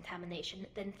adapt to contamination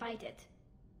than fight it.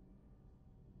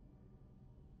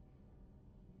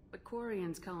 But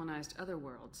Quarians colonized other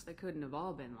worlds. They couldn't have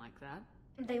all been like that.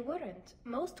 They weren't.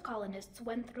 Most colonists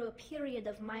went through a period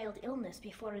of mild illness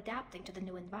before adapting to the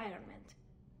new environment.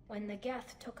 When the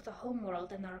Geth took the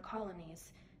homeworld and our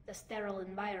colonies, the sterile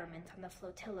environment on the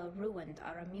flotilla ruined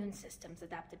our immune system's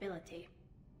adaptability.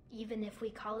 Even if we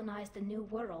colonized a new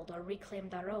world or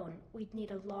reclaimed our own, we'd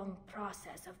need a long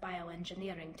process of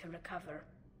bioengineering to recover.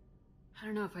 I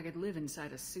don't know if I could live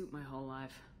inside a suit my whole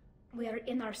life. We are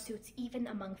in our suits even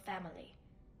among family.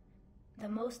 The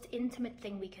most intimate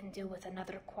thing we can do with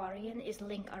another Quarian is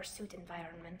link our suit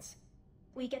environments.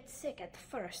 We get sick at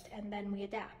first, and then we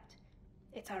adapt.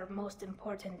 It's our most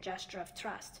important gesture of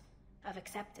trust, of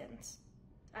acceptance.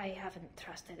 I haven't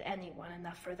trusted anyone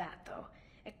enough for that, though.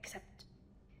 Except...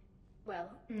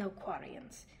 well, no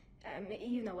Quarians.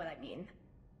 You know what I mean.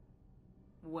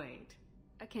 Wait.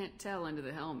 I can't tell under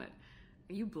the helmet.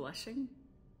 Are you blushing?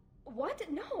 What?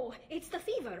 No, it's the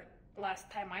fever.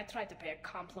 Last time I tried to pay a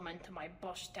compliment to my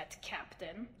Boschtet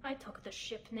captain, I took the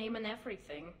ship name and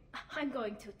everything. I'm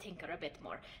going to tinker a bit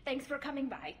more. Thanks for coming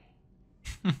by.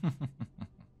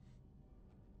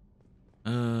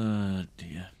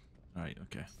 Dear. Alright,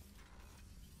 okay.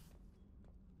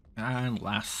 And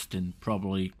last, and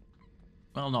probably,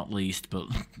 well, not least, but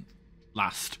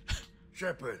last.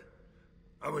 Shepard,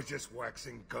 I was just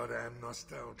waxing goddamn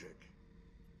nostalgic.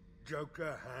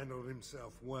 Joker handled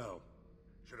himself well.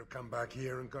 Should have come back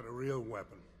here and got a real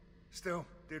weapon. Still,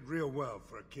 did real well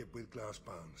for a kid with glass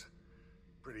bones.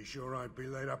 Pretty sure I'd be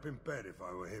laid up in bed if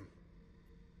I were him.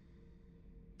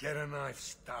 Get a knife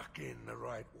stuck in the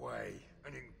right way,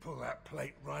 and you can pull that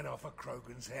plate right off a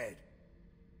Krogan's head.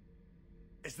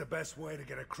 It's the best way to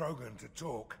get a Krogan to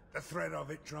talk. The threat of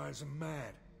it drives them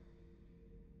mad.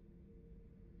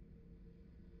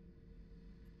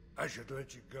 I should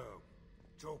let you go.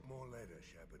 Talk more later,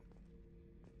 Shepard.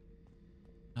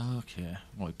 Okay.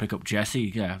 Well, we pick up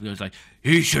Jesse. Yeah, he was like,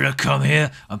 "You should have come here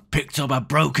and picked up a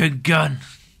broken gun."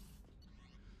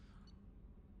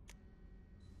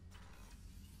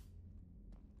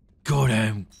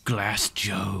 Goddamn Glass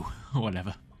Joe.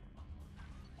 Whatever.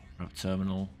 Road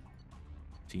terminal.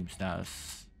 Team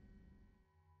status.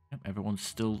 Yep, everyone's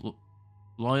still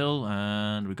loyal,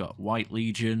 and we got White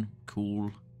Legion.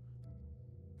 Cool.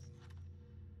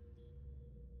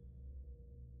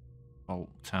 Vault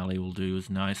tally will do us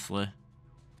nicely.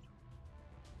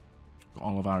 Got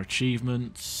all of our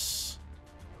achievements.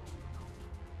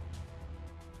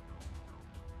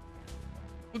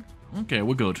 Okay,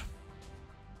 we're good.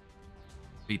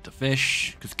 Feed the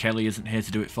fish, because Kelly isn't here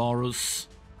to do it for us.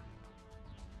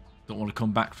 Don't want to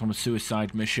come back from a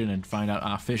suicide mission and find out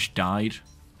our fish died.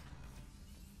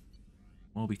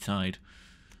 We'll be tied.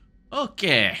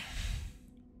 Okay.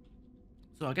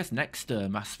 So I guess next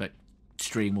Mass Effect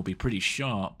stream will be pretty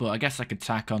short, but I guess I could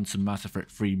tack on some Mass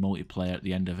Effect 3 multiplayer at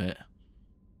the end of it.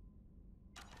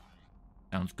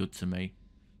 Sounds good to me.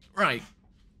 Right.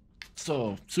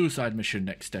 So, suicide mission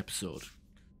next episode.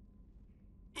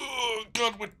 Oh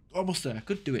god, we're almost there. I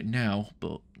could do it now,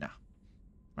 but nah.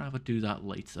 Rather do that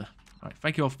later. Alright,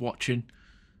 thank you all for watching.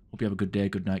 Hope you have a good day,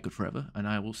 good night, good forever. And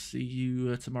I will see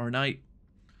you tomorrow night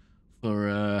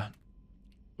for,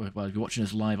 well, if you're watching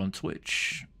us live on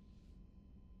Twitch,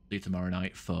 see you tomorrow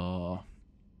night for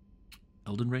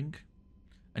Elden Ring.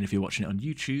 And if you're watching it on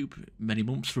YouTube many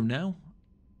months from now,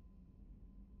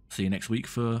 see you next week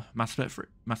for Mass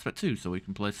Effect 2, so we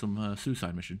can play some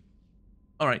suicide mission.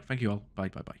 Alright, thank you all. Bye,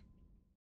 bye, bye.